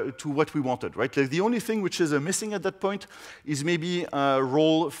to what we wanted, right? Like the only thing which is missing at that point is maybe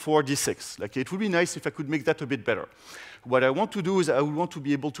roll 4d6. Like it would be nice if I could make that a bit better. What I want to do is I would want to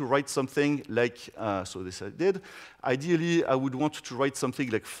be able to write something like, so this I did. Ideally, I would want to write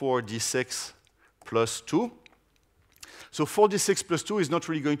something like 4d6 plus 2. So 4d6 plus 2 is not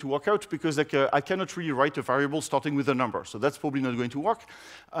really going to work out because like, I cannot really write a variable starting with a number. So that's probably not going to work.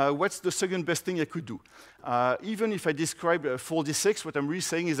 What's the second best thing I could do? Even if I describe 4d6, what I'm really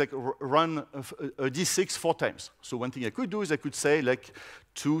saying is like run a d6 4 times. So one thing I could do is I could say like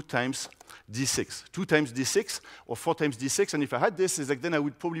 2 times d6. 2 times d6 or 4 times d6. And if I had this, is like then I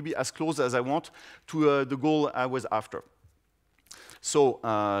would probably be as close as I want to the goal I was after. So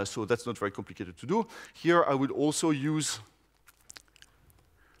that's not very complicated to do. Here I would also use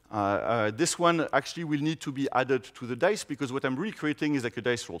this one actually will need to be added to the dice because what I'm really creating is like a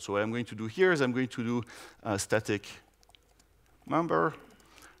dice roll. So what I'm going to do here is I'm going to do static member.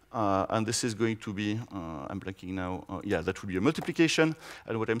 And this is going to be, I'm blanking now, yeah, that would be a multiplication.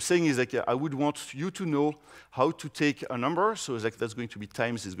 And what I'm saying is like, I would want you to know how to take a number. So like that's going to be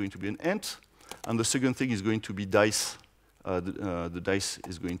times is going to be an int. And the second thing is going to be dice. The dice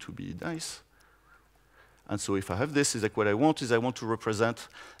is going to be dice. And so if I have this, is like what I want is I want to represent,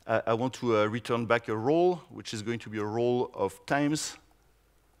 I want to return back a roll, which is going to be a roll of times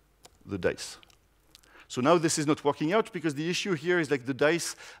the dice. So now this is not working out because the issue here is like the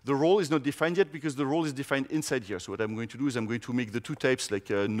dice, the roll is not defined yet because the roll is defined inside here. So what I'm going to do is I'm going to make the two types like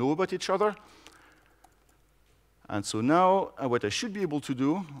know about each other. And so now what I should be able to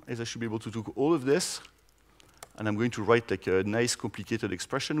do is I should be able to do all of this. And I'm going to write like a nice complicated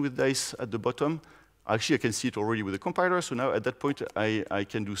expression with dice at the bottom. Actually, I can see it already with the compiler. So now at that point, I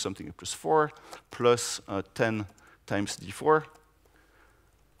can do something like plus 4 plus 10 times d4.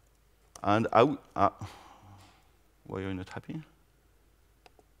 And why are you not happy?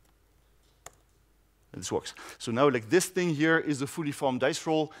 This works. So now like this thing here is a fully formed dice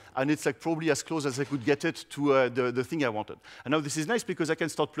roll, and it's like probably as close as I could get it to the thing I wanted. And now this is nice because I can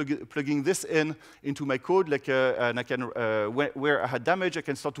start plugging this into my code, like, and I can, where I had damage, I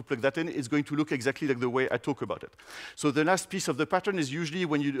can start to plug that in. It's going to look exactly like the way I talk about it. So the last piece of the pattern is usually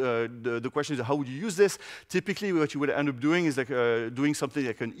when you, the question is how would you use this? Typically what you would end up doing is like doing something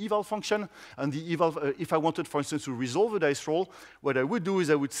like an eval function, and the eval, if I wanted, for instance, to resolve a dice roll, what I would do is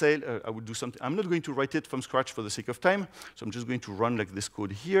I would say, I would do something, I'm not going to write it from scratch for the sake of time. So I'm just going to run like this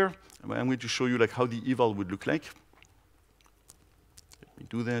code here. And I'm going to show you like how the eval would look like. Let me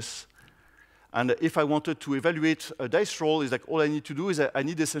do this. And if I wanted to evaluate a dice roll, is like all I need to do is I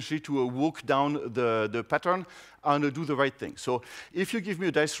need essentially to walk down the pattern and do the right thing. So if you give me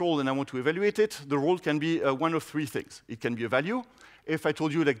a dice roll and I want to evaluate it, the roll can be one of 3 things. It can be a value. If I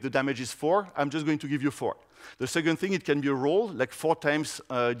told you like the damage is 4, I'm just going to give you 4. The second thing, it can be a roll, like 4 times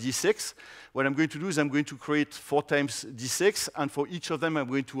d6. What I'm going to do is I'm going to create 4 times d6, and for each of them, I'm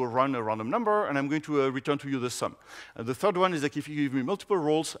going to run a random number, and I'm going to return to you the sum. The third one is like if you give me multiple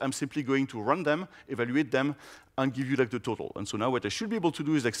rolls, I'm simply going to run them, evaluate them, and give you like the total. And so now what I should be able to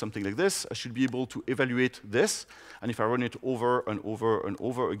do is like something like this. I should be able to evaluate this, and if I run it over and over and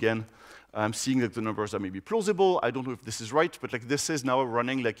over again, I'm seeing that the numbers are maybe plausible. I don't know if this is right, but like this is now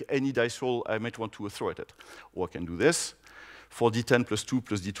running like any dice roll I might want to throw at it. Or I can do this, 4d10 plus 2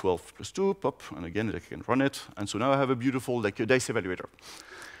 plus d12 plus 2, pop, and again I can run it. And so now I have a beautiful like a dice evaluator.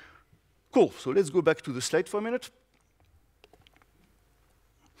 Cool, so let's go back to the slide for a minute.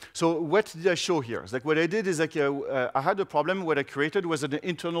 So what did I show here? Like what I did is like I had a problem. What I created was an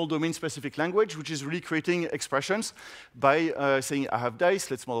internal domain-specific language, which is really creating expressions by saying I have dice,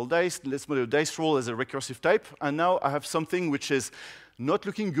 let's model dice roll as a recursive type, and now I have something which is not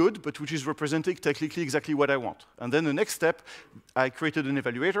looking good, but which is representing technically exactly what I want. And then the next step, I created an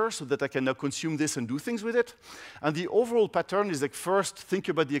evaluator so that I can now consume this and do things with it. And the overall pattern is like first, think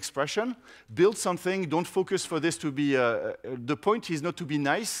about the expression, build something, don't focus for this to be, the point is not to be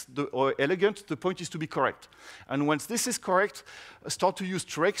nice or elegant, the point is to be correct. And once this is correct, start to use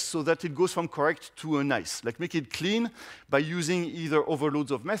tricks so that it goes from correct to nice. Like make it clean by using either overloads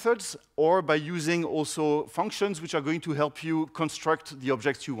of methods or by using also functions which are going to help you construct construct the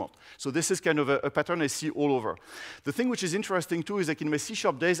objects you want. So this is kind of a pattern I see all over. The thing which is interesting too is like in my C#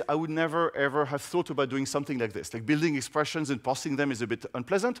 days, I would never ever have thought about doing something like this. Like building expressions and parsing them is a bit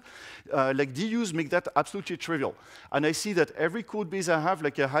unpleasant. Like DUs make that absolutely trivial. And I see that every code base I have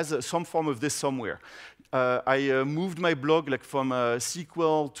like has some form of this somewhere. I moved my blog like from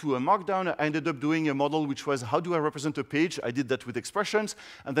SQL to a Markdown. I ended up doing a model which was how do I represent a page? I did that with expressions,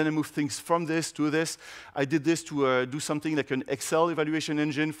 and then I moved things from this to this. I did this to do something like an Excel evaluation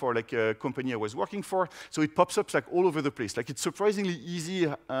engine for like a company I was working for. So it pops up like all over the place. Like it's surprisingly easy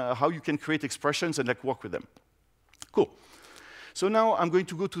how you can create expressions and like work with them. Cool. So now I'm going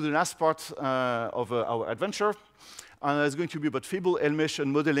to go to the last part of our adventure, and it's going to be about Fable-Elmesh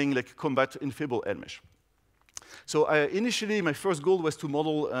and modeling like combat in Fable-Elmesh. So initially, my first goal was to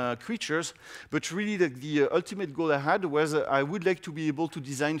model creatures, but really the ultimate goal I had was I would like to be able to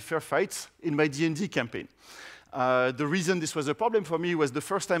design fair fights in my D&D campaign. The reason this was a problem for me was the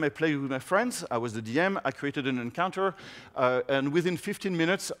first time I played with my friends, I was the DM, I created an encounter, and within 15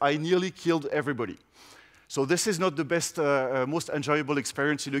 minutes, I nearly killed everybody. So this is not the best, most enjoyable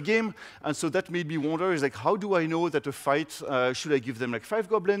experience in a game, and so that made me wonder, is like, how do I know that a fight, should I give them like 5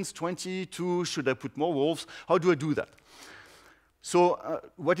 goblins, 20, 2, should I put more wolves? How do I do that? So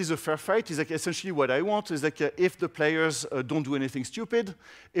what is a fair fight is like essentially what I want is like if the players don't do anything stupid,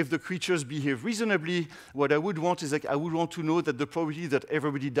 if the creatures behave reasonably, what I would want is like I would want to know that the probability that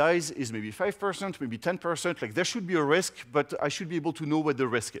everybody dies is maybe 5%, maybe 10%, like there should be a risk, but I should be able to know what the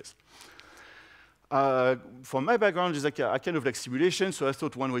risk is. For my background is like I kind of like simulation, so I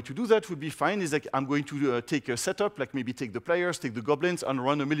thought one way to do that would be fine is like I'm going to take a setup, like maybe take the players, take the goblins, and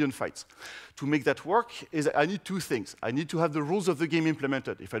run 1,000,000 fights. To make that work is I need 2 things. I need to have the rules of the game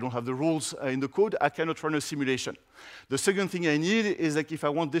implemented. If I don't have the rules in the code, I cannot run a simulation. The second thing I need is like if I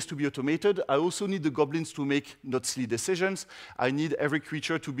want this to be automated, I also need the goblins to make not silly decisions. I need every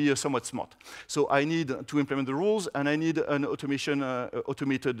creature to be somewhat smart. So I need to implement the rules, and I need an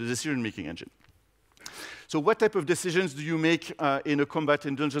automated decision-making engine. So what type of decisions do you make in a combat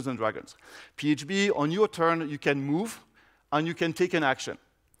in Dungeons & Dragons? PHB, on your turn, you can move, and you can take an action.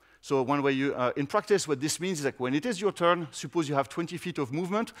 So one way you, in practice, what this means is that when it is your turn, suppose you have 20 feet of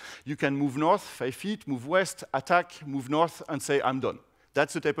movement, you can move north, 5 feet, move west, attack, move north, and say, I'm done.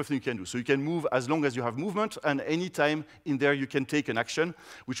 That's the type of thing you can do. So you can move as long as you have movement, and any time in there you can take an action,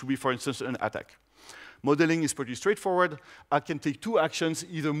 which would be, for instance, an attack. Modeling is pretty straightforward. I can take 2 actions,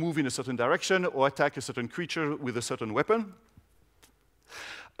 either move in a certain direction or attack a certain creature with a certain weapon.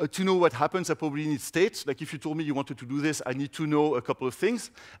 To know what happens, I probably need state. Like if you told me you wanted to do this, I need to know a couple of things.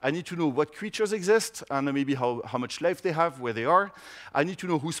 I need to know what creatures exist, and maybe how much life they have, where they are. I need to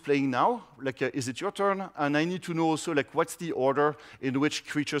know who's playing now, like is it your turn? And I need to know also like what's the order in which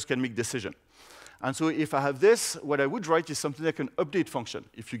creatures can make decisions. And so if I have this, what I would write is something like an update function.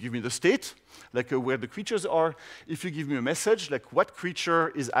 If you give me the state, like where the creatures are, if you give me a message, like what creature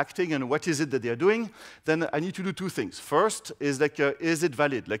is acting and what is it that they are doing, then I need to do 2 things. First is like, is it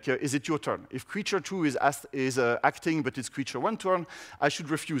valid? Like, is it your turn? If creature 2 is acting, but it's creature 1 turn, I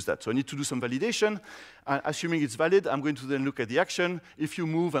should refuse that. So I need to do some validation. Assuming it's valid, I'm going to then look at the action. If you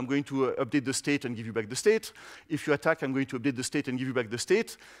move, I'm going to update the state and give you back the state. If you attack, I'm going to update the state and give you back the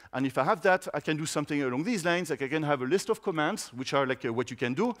state. And if I have that, I can do something along these lines. Like I can have a list of commands, which are like what you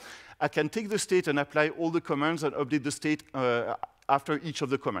can do. I can take the state and apply all the commands and update the state after each of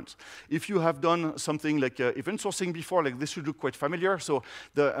the commands. If you have done something like event sourcing before, like this should look quite familiar. So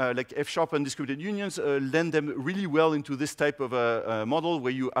the like F# and distributed unions lend them really well into this type of model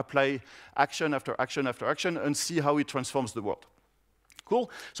where you apply action after action after action and see how it transforms the world. Cool.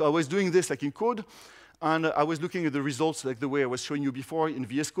 So I was doing this like in code. And I was looking at the results like the way I was showing you before in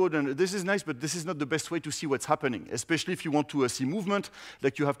VS Code. And this is nice, but this is not the best way to see what's happening, especially if you want to see movement.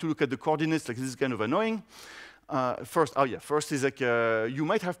 Like you have to look at the coordinates. Like this is kind of annoying. First is like you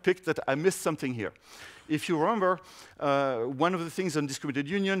might have picked that I missed something here. If you remember, one of the things on distributed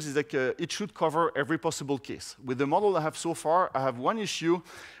unions is like it should cover every possible case. With the model I have so far, I have one issue,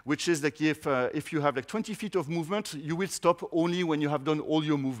 which is like if you have like 20 feet of movement, you will stop only when you have done all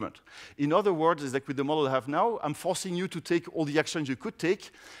your movement. In other words, is like with the model I have now, I'm forcing you to take all the actions you could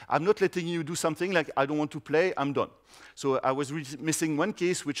take. I'm not letting you do something like I don't want to play, I'm done. So I was missing one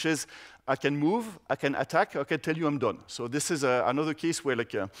case, which is I can move, I can attack, I can tell you I'm done. So this is another case where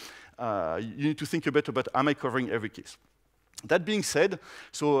like you need to think a bit about am I covering every case. That being said,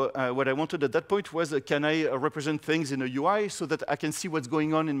 so what I wanted at that point was can I represent things in a UI so that I can see what's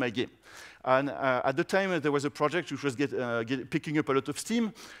going on in my game. And at the time, there was a project which was picking up a lot of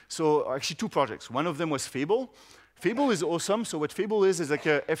steam. So actually 2 projects. One of them was Fable. Fable is awesome. So what Fable is like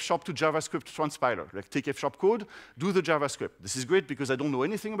a F# to JavaScript transpiler. Like take F# code, do the JavaScript. This is great because I don't know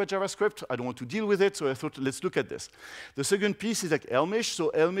anything about JavaScript. I don't want to deal with it, so I thought, let's look at this. The second piece is like Elmish.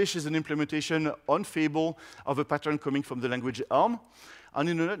 So Elmish is an implementation on Fable of a pattern coming from the language Elm. And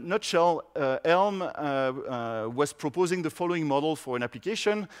in a nutshell, Elm was proposing the following model for an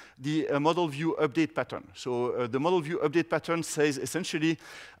application, the model view update pattern. So the model view update pattern says essentially,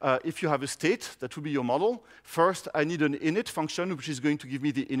 if you have a state, that would be your model. First, I need an init function, which is going to give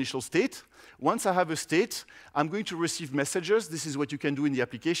me the initial state. Once I have a state, I'm going to receive messages. This is what you can do in the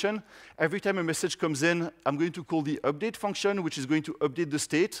application. Every time a message comes in, I'm going to call the update function, which is going to update the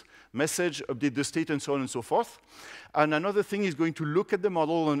state, message, update the state, and so on and so forth. And another thing is going to look at the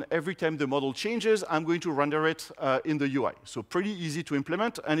model, and every time the model changes, I'm going to render it in the UI. So pretty easy to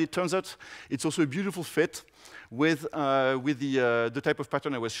implement, and it turns out it's also a beautiful fit with the type of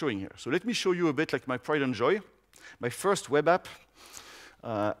pattern I was showing here. So let me show you a bit like my pride and joy, my first web app,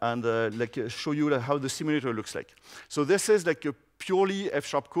 and show you how the simulator looks like. So this is like a purely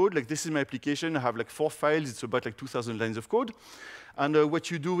F# code. Like this is my application. I have like 4 files. It's about like 2,000 lines of code. And what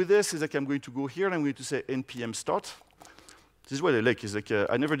you do with this is like I'm going to go here and I'm going to say npm start. This is what I like. Is like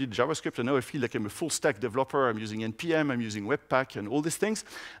I never did JavaScript, and now I feel like I'm a full stack developer. I'm using npm, I'm using Webpack, and all these things.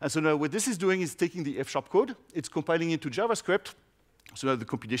 And so now what this is doing is taking the F# code, it's compiling into JavaScript. So now the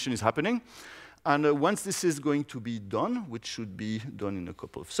compilation is happening. And once this is going to be done, which should be done in a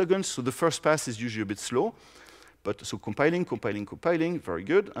couple of seconds, so the first pass is usually a bit slow. But so compiling, very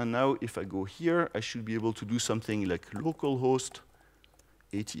good. And now if I go here, I should be able to do something like localhost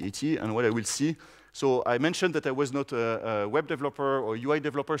 8080, and what I will see. So I mentioned that I was not a web developer or UI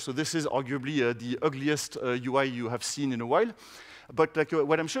developer, so this is arguably the ugliest UI you have seen in a while. But like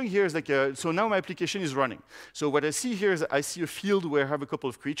what I'm showing here is like, so now my application is running. So what I see here is I see a field where I have a couple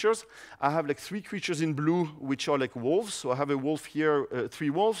of creatures. I have like 3 creatures in blue, which are like wolves. So I have a wolf here, 3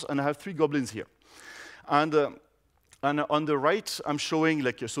 wolves, and I have 3 goblins here. And on the right, I'm showing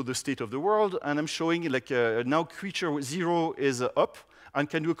like so the state of the world, and I'm showing like now creature 0 is up and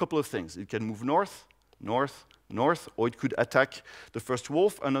can do a couple of things. It can move north, north, north, or it could attack the first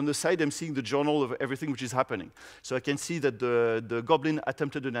wolf. And on the side, I'm seeing the journal of everything which is happening. So I can see that the goblin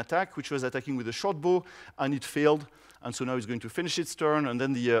attempted an attack, which was attacking with a short bow, and it failed. And so now it's going to finish its turn, and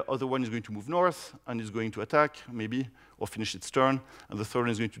then the other one is going to move north, and is going to attack, maybe, or finish its turn, and the third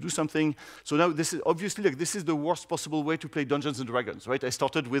one is going to do something. So now this is obviously like this is the worst possible way to play Dungeons and Dragons, right? I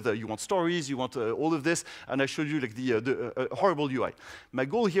started with you want stories, you want all of this, and I showed you like the horrible UI. My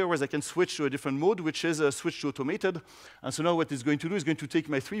goal here was I can switch to a different mode, which is switch to automated. And so now what it's going to do is going to take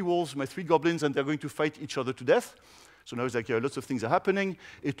my 3 wolves, my 3 goblins, and they're going to fight each other to death. So now it's like lots of things are happening.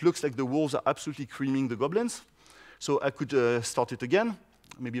 It looks like the wolves are absolutely creaming the goblins. So I could start it again,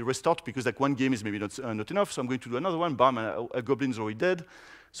 maybe restart, because like one game is maybe not enough. So I'm going to do another one. Bam, a goblin is already dead.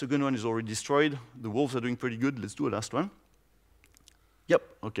 Second one is already destroyed. The wolves are doing pretty good. Let's do a last one. Yep,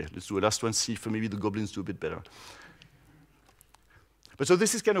 OK, let's do a last one, see if maybe the goblins do a bit better. But so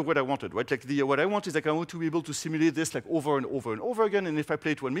this is kind of what I wanted, right? Like what I want is like I want to be able to simulate this like over and over and over again. And if I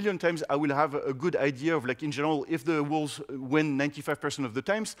play it 1 million times, I will have a good idea of like in general if the wolves win 95% of the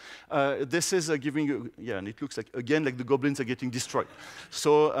times. This is giving yeah, and it looks like again like the goblins are getting destroyed.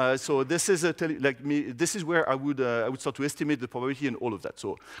 So so this is this is where I would start to estimate the probability and all of that.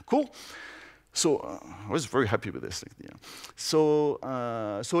 So cool. So I was very happy with this. So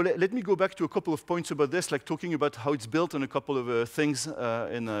let me go back to a couple of points about this, like talking about how it's built and a couple of things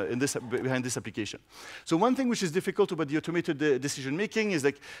behind this application. So one thing which is difficult about the automated decision making is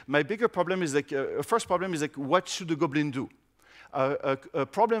like my bigger problem is like first problem is like what should the goblin do? A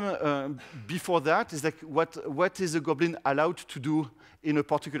problem before that is like what is a goblin allowed to do in a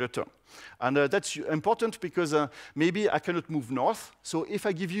particular turn. And that's important because maybe I cannot move north. So if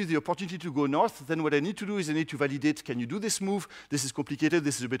I give you the opportunity to go north, then what I need to do is I need to validate, can you do this move? This is complicated.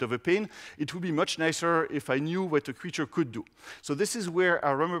 This is a bit of a pain. It would be much nicer if I knew what a creature could do. So this is where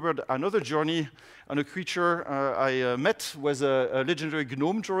I remembered another journey on a creature I met was a legendary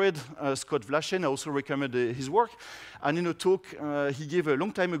gnome druid, Scott Vlashen. I also recommend his work. And in a talk he gave a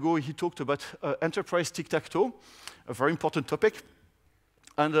long time ago, he talked about enterprise tic-tac-toe, a very important topic.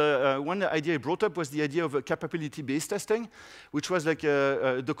 And one idea he brought up was the idea of capability-based testing, which was like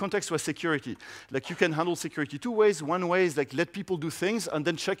the context was security. Like you can handle security 2 ways. One way is like let people do things and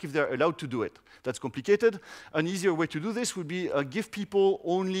then check if they're allowed to do it. That's complicated. An easier way to do this would be give people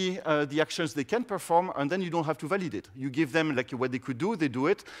only the actions they can perform, and then you don't have to validate. You give them like what they could do, they do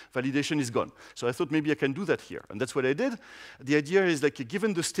it, validation is gone. So I thought maybe I can do that here, and that's what I did. The idea is like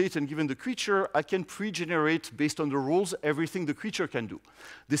given the state and given the creature, I can pre-generate based on the rules everything the creature can do.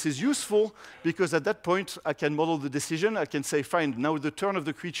 This is useful because at that point, I can model the decision. I can say, fine, now the turn of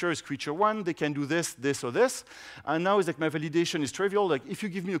the creature is creature 1. They can do this, this, or this. And now it's like my validation is trivial. Like if you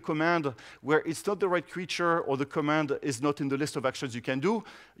give me a command where it's not the right creature or the command is not in the list of actions you can do,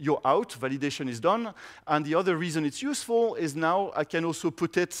 you're out. Validation is done. And the other reason it's useful is now I can also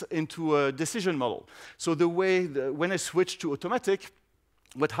put it into a decision model. So the way, when I switch to automatic,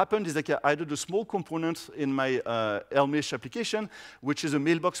 what happened is that I added a small component in my Elmish application, which is a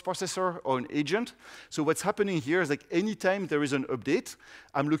mailbox processor or an agent. So what's happening here is like anytime there is an update,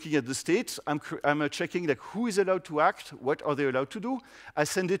 I'm looking at the state, I'm checking like who is allowed to act, what are they allowed to do. I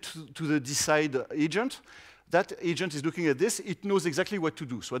send it to the decide agent. That agent is looking at this, it knows exactly what to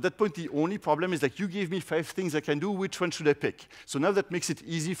do. So at that point, the only problem is that you gave me 5 things I can do, which one should I pick? So now that makes it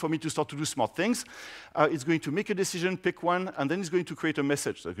easy for me to start to do smart things. It's going to make a decision, pick one, and then it's going to create a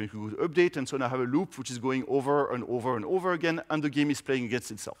message. So it's going to update, and so now I have a loop which is going over and over and over again, and the game is playing against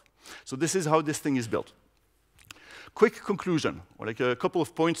itself. So this is how this thing is built. Quick conclusion, or like a couple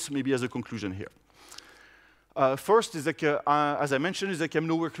of points maybe as a conclusion here. First is like, as I mentioned, is like I'm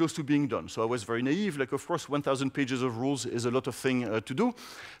nowhere close to being done. So I was very naive. Like, of course, 1,000 pages of rules is a lot of things to do.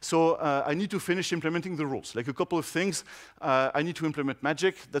 So I need to finish implementing the rules. Like a couple of things. I need to implement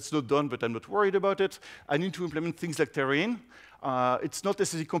magic. That's not done, but I'm not worried about it. I need to implement things like terrain. It's not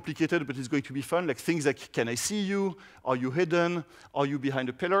necessarily complicated, but it's going to be fun. Like things like, can I see you? Are you hidden? Are you behind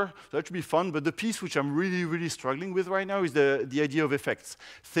a pillar? So that should be fun. But the piece which I'm really, really struggling with right now is the idea of effects.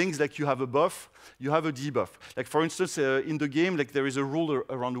 Things like you have a buff, you have a debuff. Like for instance, in the game, like there is a rule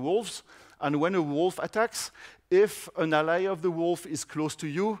around wolves. And when a wolf attacks, if an ally of the wolf is close to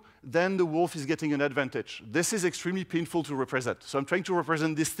you, then the wolf is getting an advantage. This is extremely painful to represent. So I'm trying to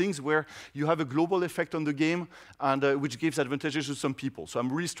represent these things where you have a global effect on the game, and which gives advantages to some people. So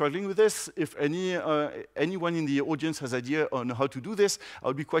I'm really struggling with this. If anyone in the audience has idea on how to do this, I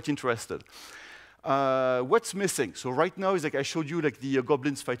would be quite interested. What's missing? So right now is like I showed you like the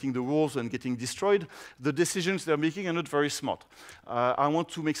goblins fighting the wolves and getting destroyed. The decisions they're making are not very smart. I want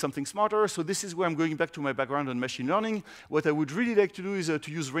to make something smarter, so this is where I'm going back to my background on machine learning. What I would really like to do is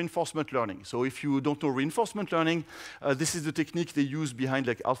to use reinforcement learning. So if you don't know reinforcement learning, this is the technique they use behind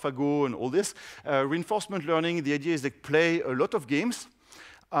like AlphaGo and all this. Reinforcement learning, the idea is like play a lot of games.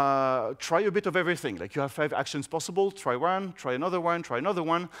 Try a bit of everything. Like you have 5 actions possible, try one, try another one, try another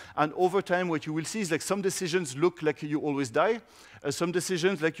one. And over time, what you will see is like some decisions look like you always die, some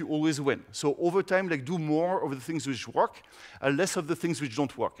decisions like you always win. So over time, like do more of the things which work, less of the things which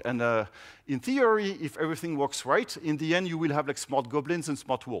don't work. And in theory, if everything works right, in the end, you will have like smart goblins and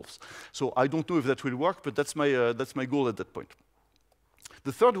smart wolves. So I don't know if that will work, but that's my goal at that point.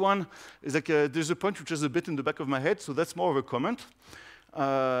 The third one is like there's a point which is a bit in the back of my head, so that's more of a comment.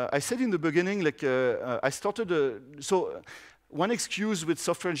 I said in the beginning, like I started. So one excuse with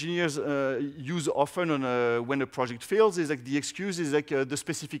software engineers use often on when a project fails is like the excuse is like the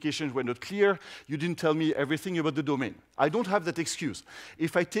specifications were not clear. You didn't tell me everything about the domain. I don't have that excuse.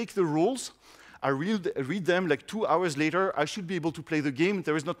 If I take the rules, I read them like 2 hours later, I should be able to play the game.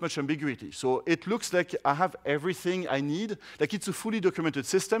 There is not much ambiguity. So it looks like I have everything I need. Like it's a fully documented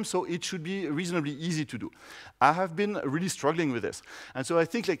system, so it should be reasonably easy to do. I have been really struggling with this. And so I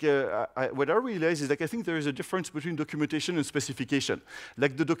think like what I realize is like I think there is a difference between documentation and specification.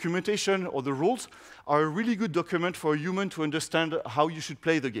 Like the documentation or the rules are a really good document for a human to understand how you should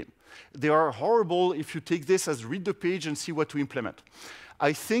play the game. They are horrible if you take this as read the page and see what to implement.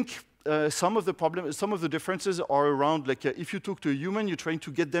 I think some of the differences are around, like, if you talk to a human, you're trying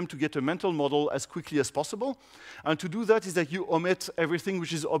to get them to get a mental model as quickly as possible. And to do that is that you omit everything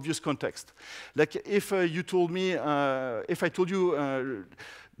which is obvious context. Like, if you told me, if I told you,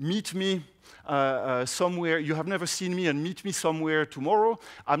 meet me somewhere, you have never seen me, and meet me somewhere tomorrow,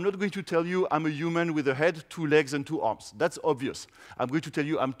 I'm not going to tell you I'm a human with a head, 2 legs, and 2 arms. That's obvious. I'm going to tell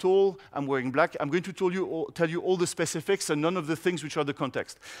you I'm tall, I'm wearing black. I'm going to tell you all the specifics and none of the things which are the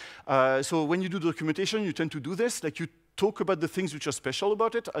context. So when you do documentation, you tend to do this. Like you talk about the things which are special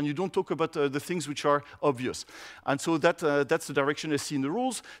about it, and you don't talk about the things which are obvious. And so that's the direction I see in the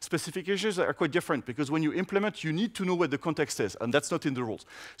rules. Specifications are quite different, because when you implement, you need to know what the context is, and that's not in the rules.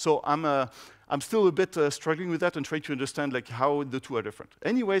 So I'm still a bit struggling with that and trying to understand like how the two are different.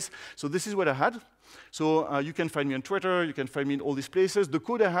 Anyways, so this is what I had. So you can find me on Twitter, you can find me in all these places. The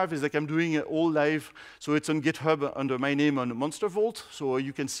code I have is like I'm doing it all live, so it's on GitHub under my name on Monster Vault, so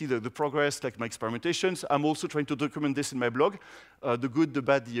you can see the progress, like my experimentations. I'm also trying to document this in my blog, the good, the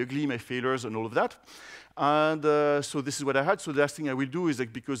bad, the ugly, my failures, and all of that. And so this is what I had. So the last thing I will do is,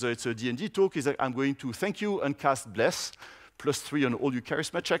 like, because it's a D&D talk, is that I'm going to thank you and cast bless, +3 on all your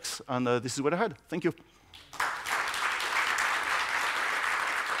charisma checks, and this is what I had. Thank you.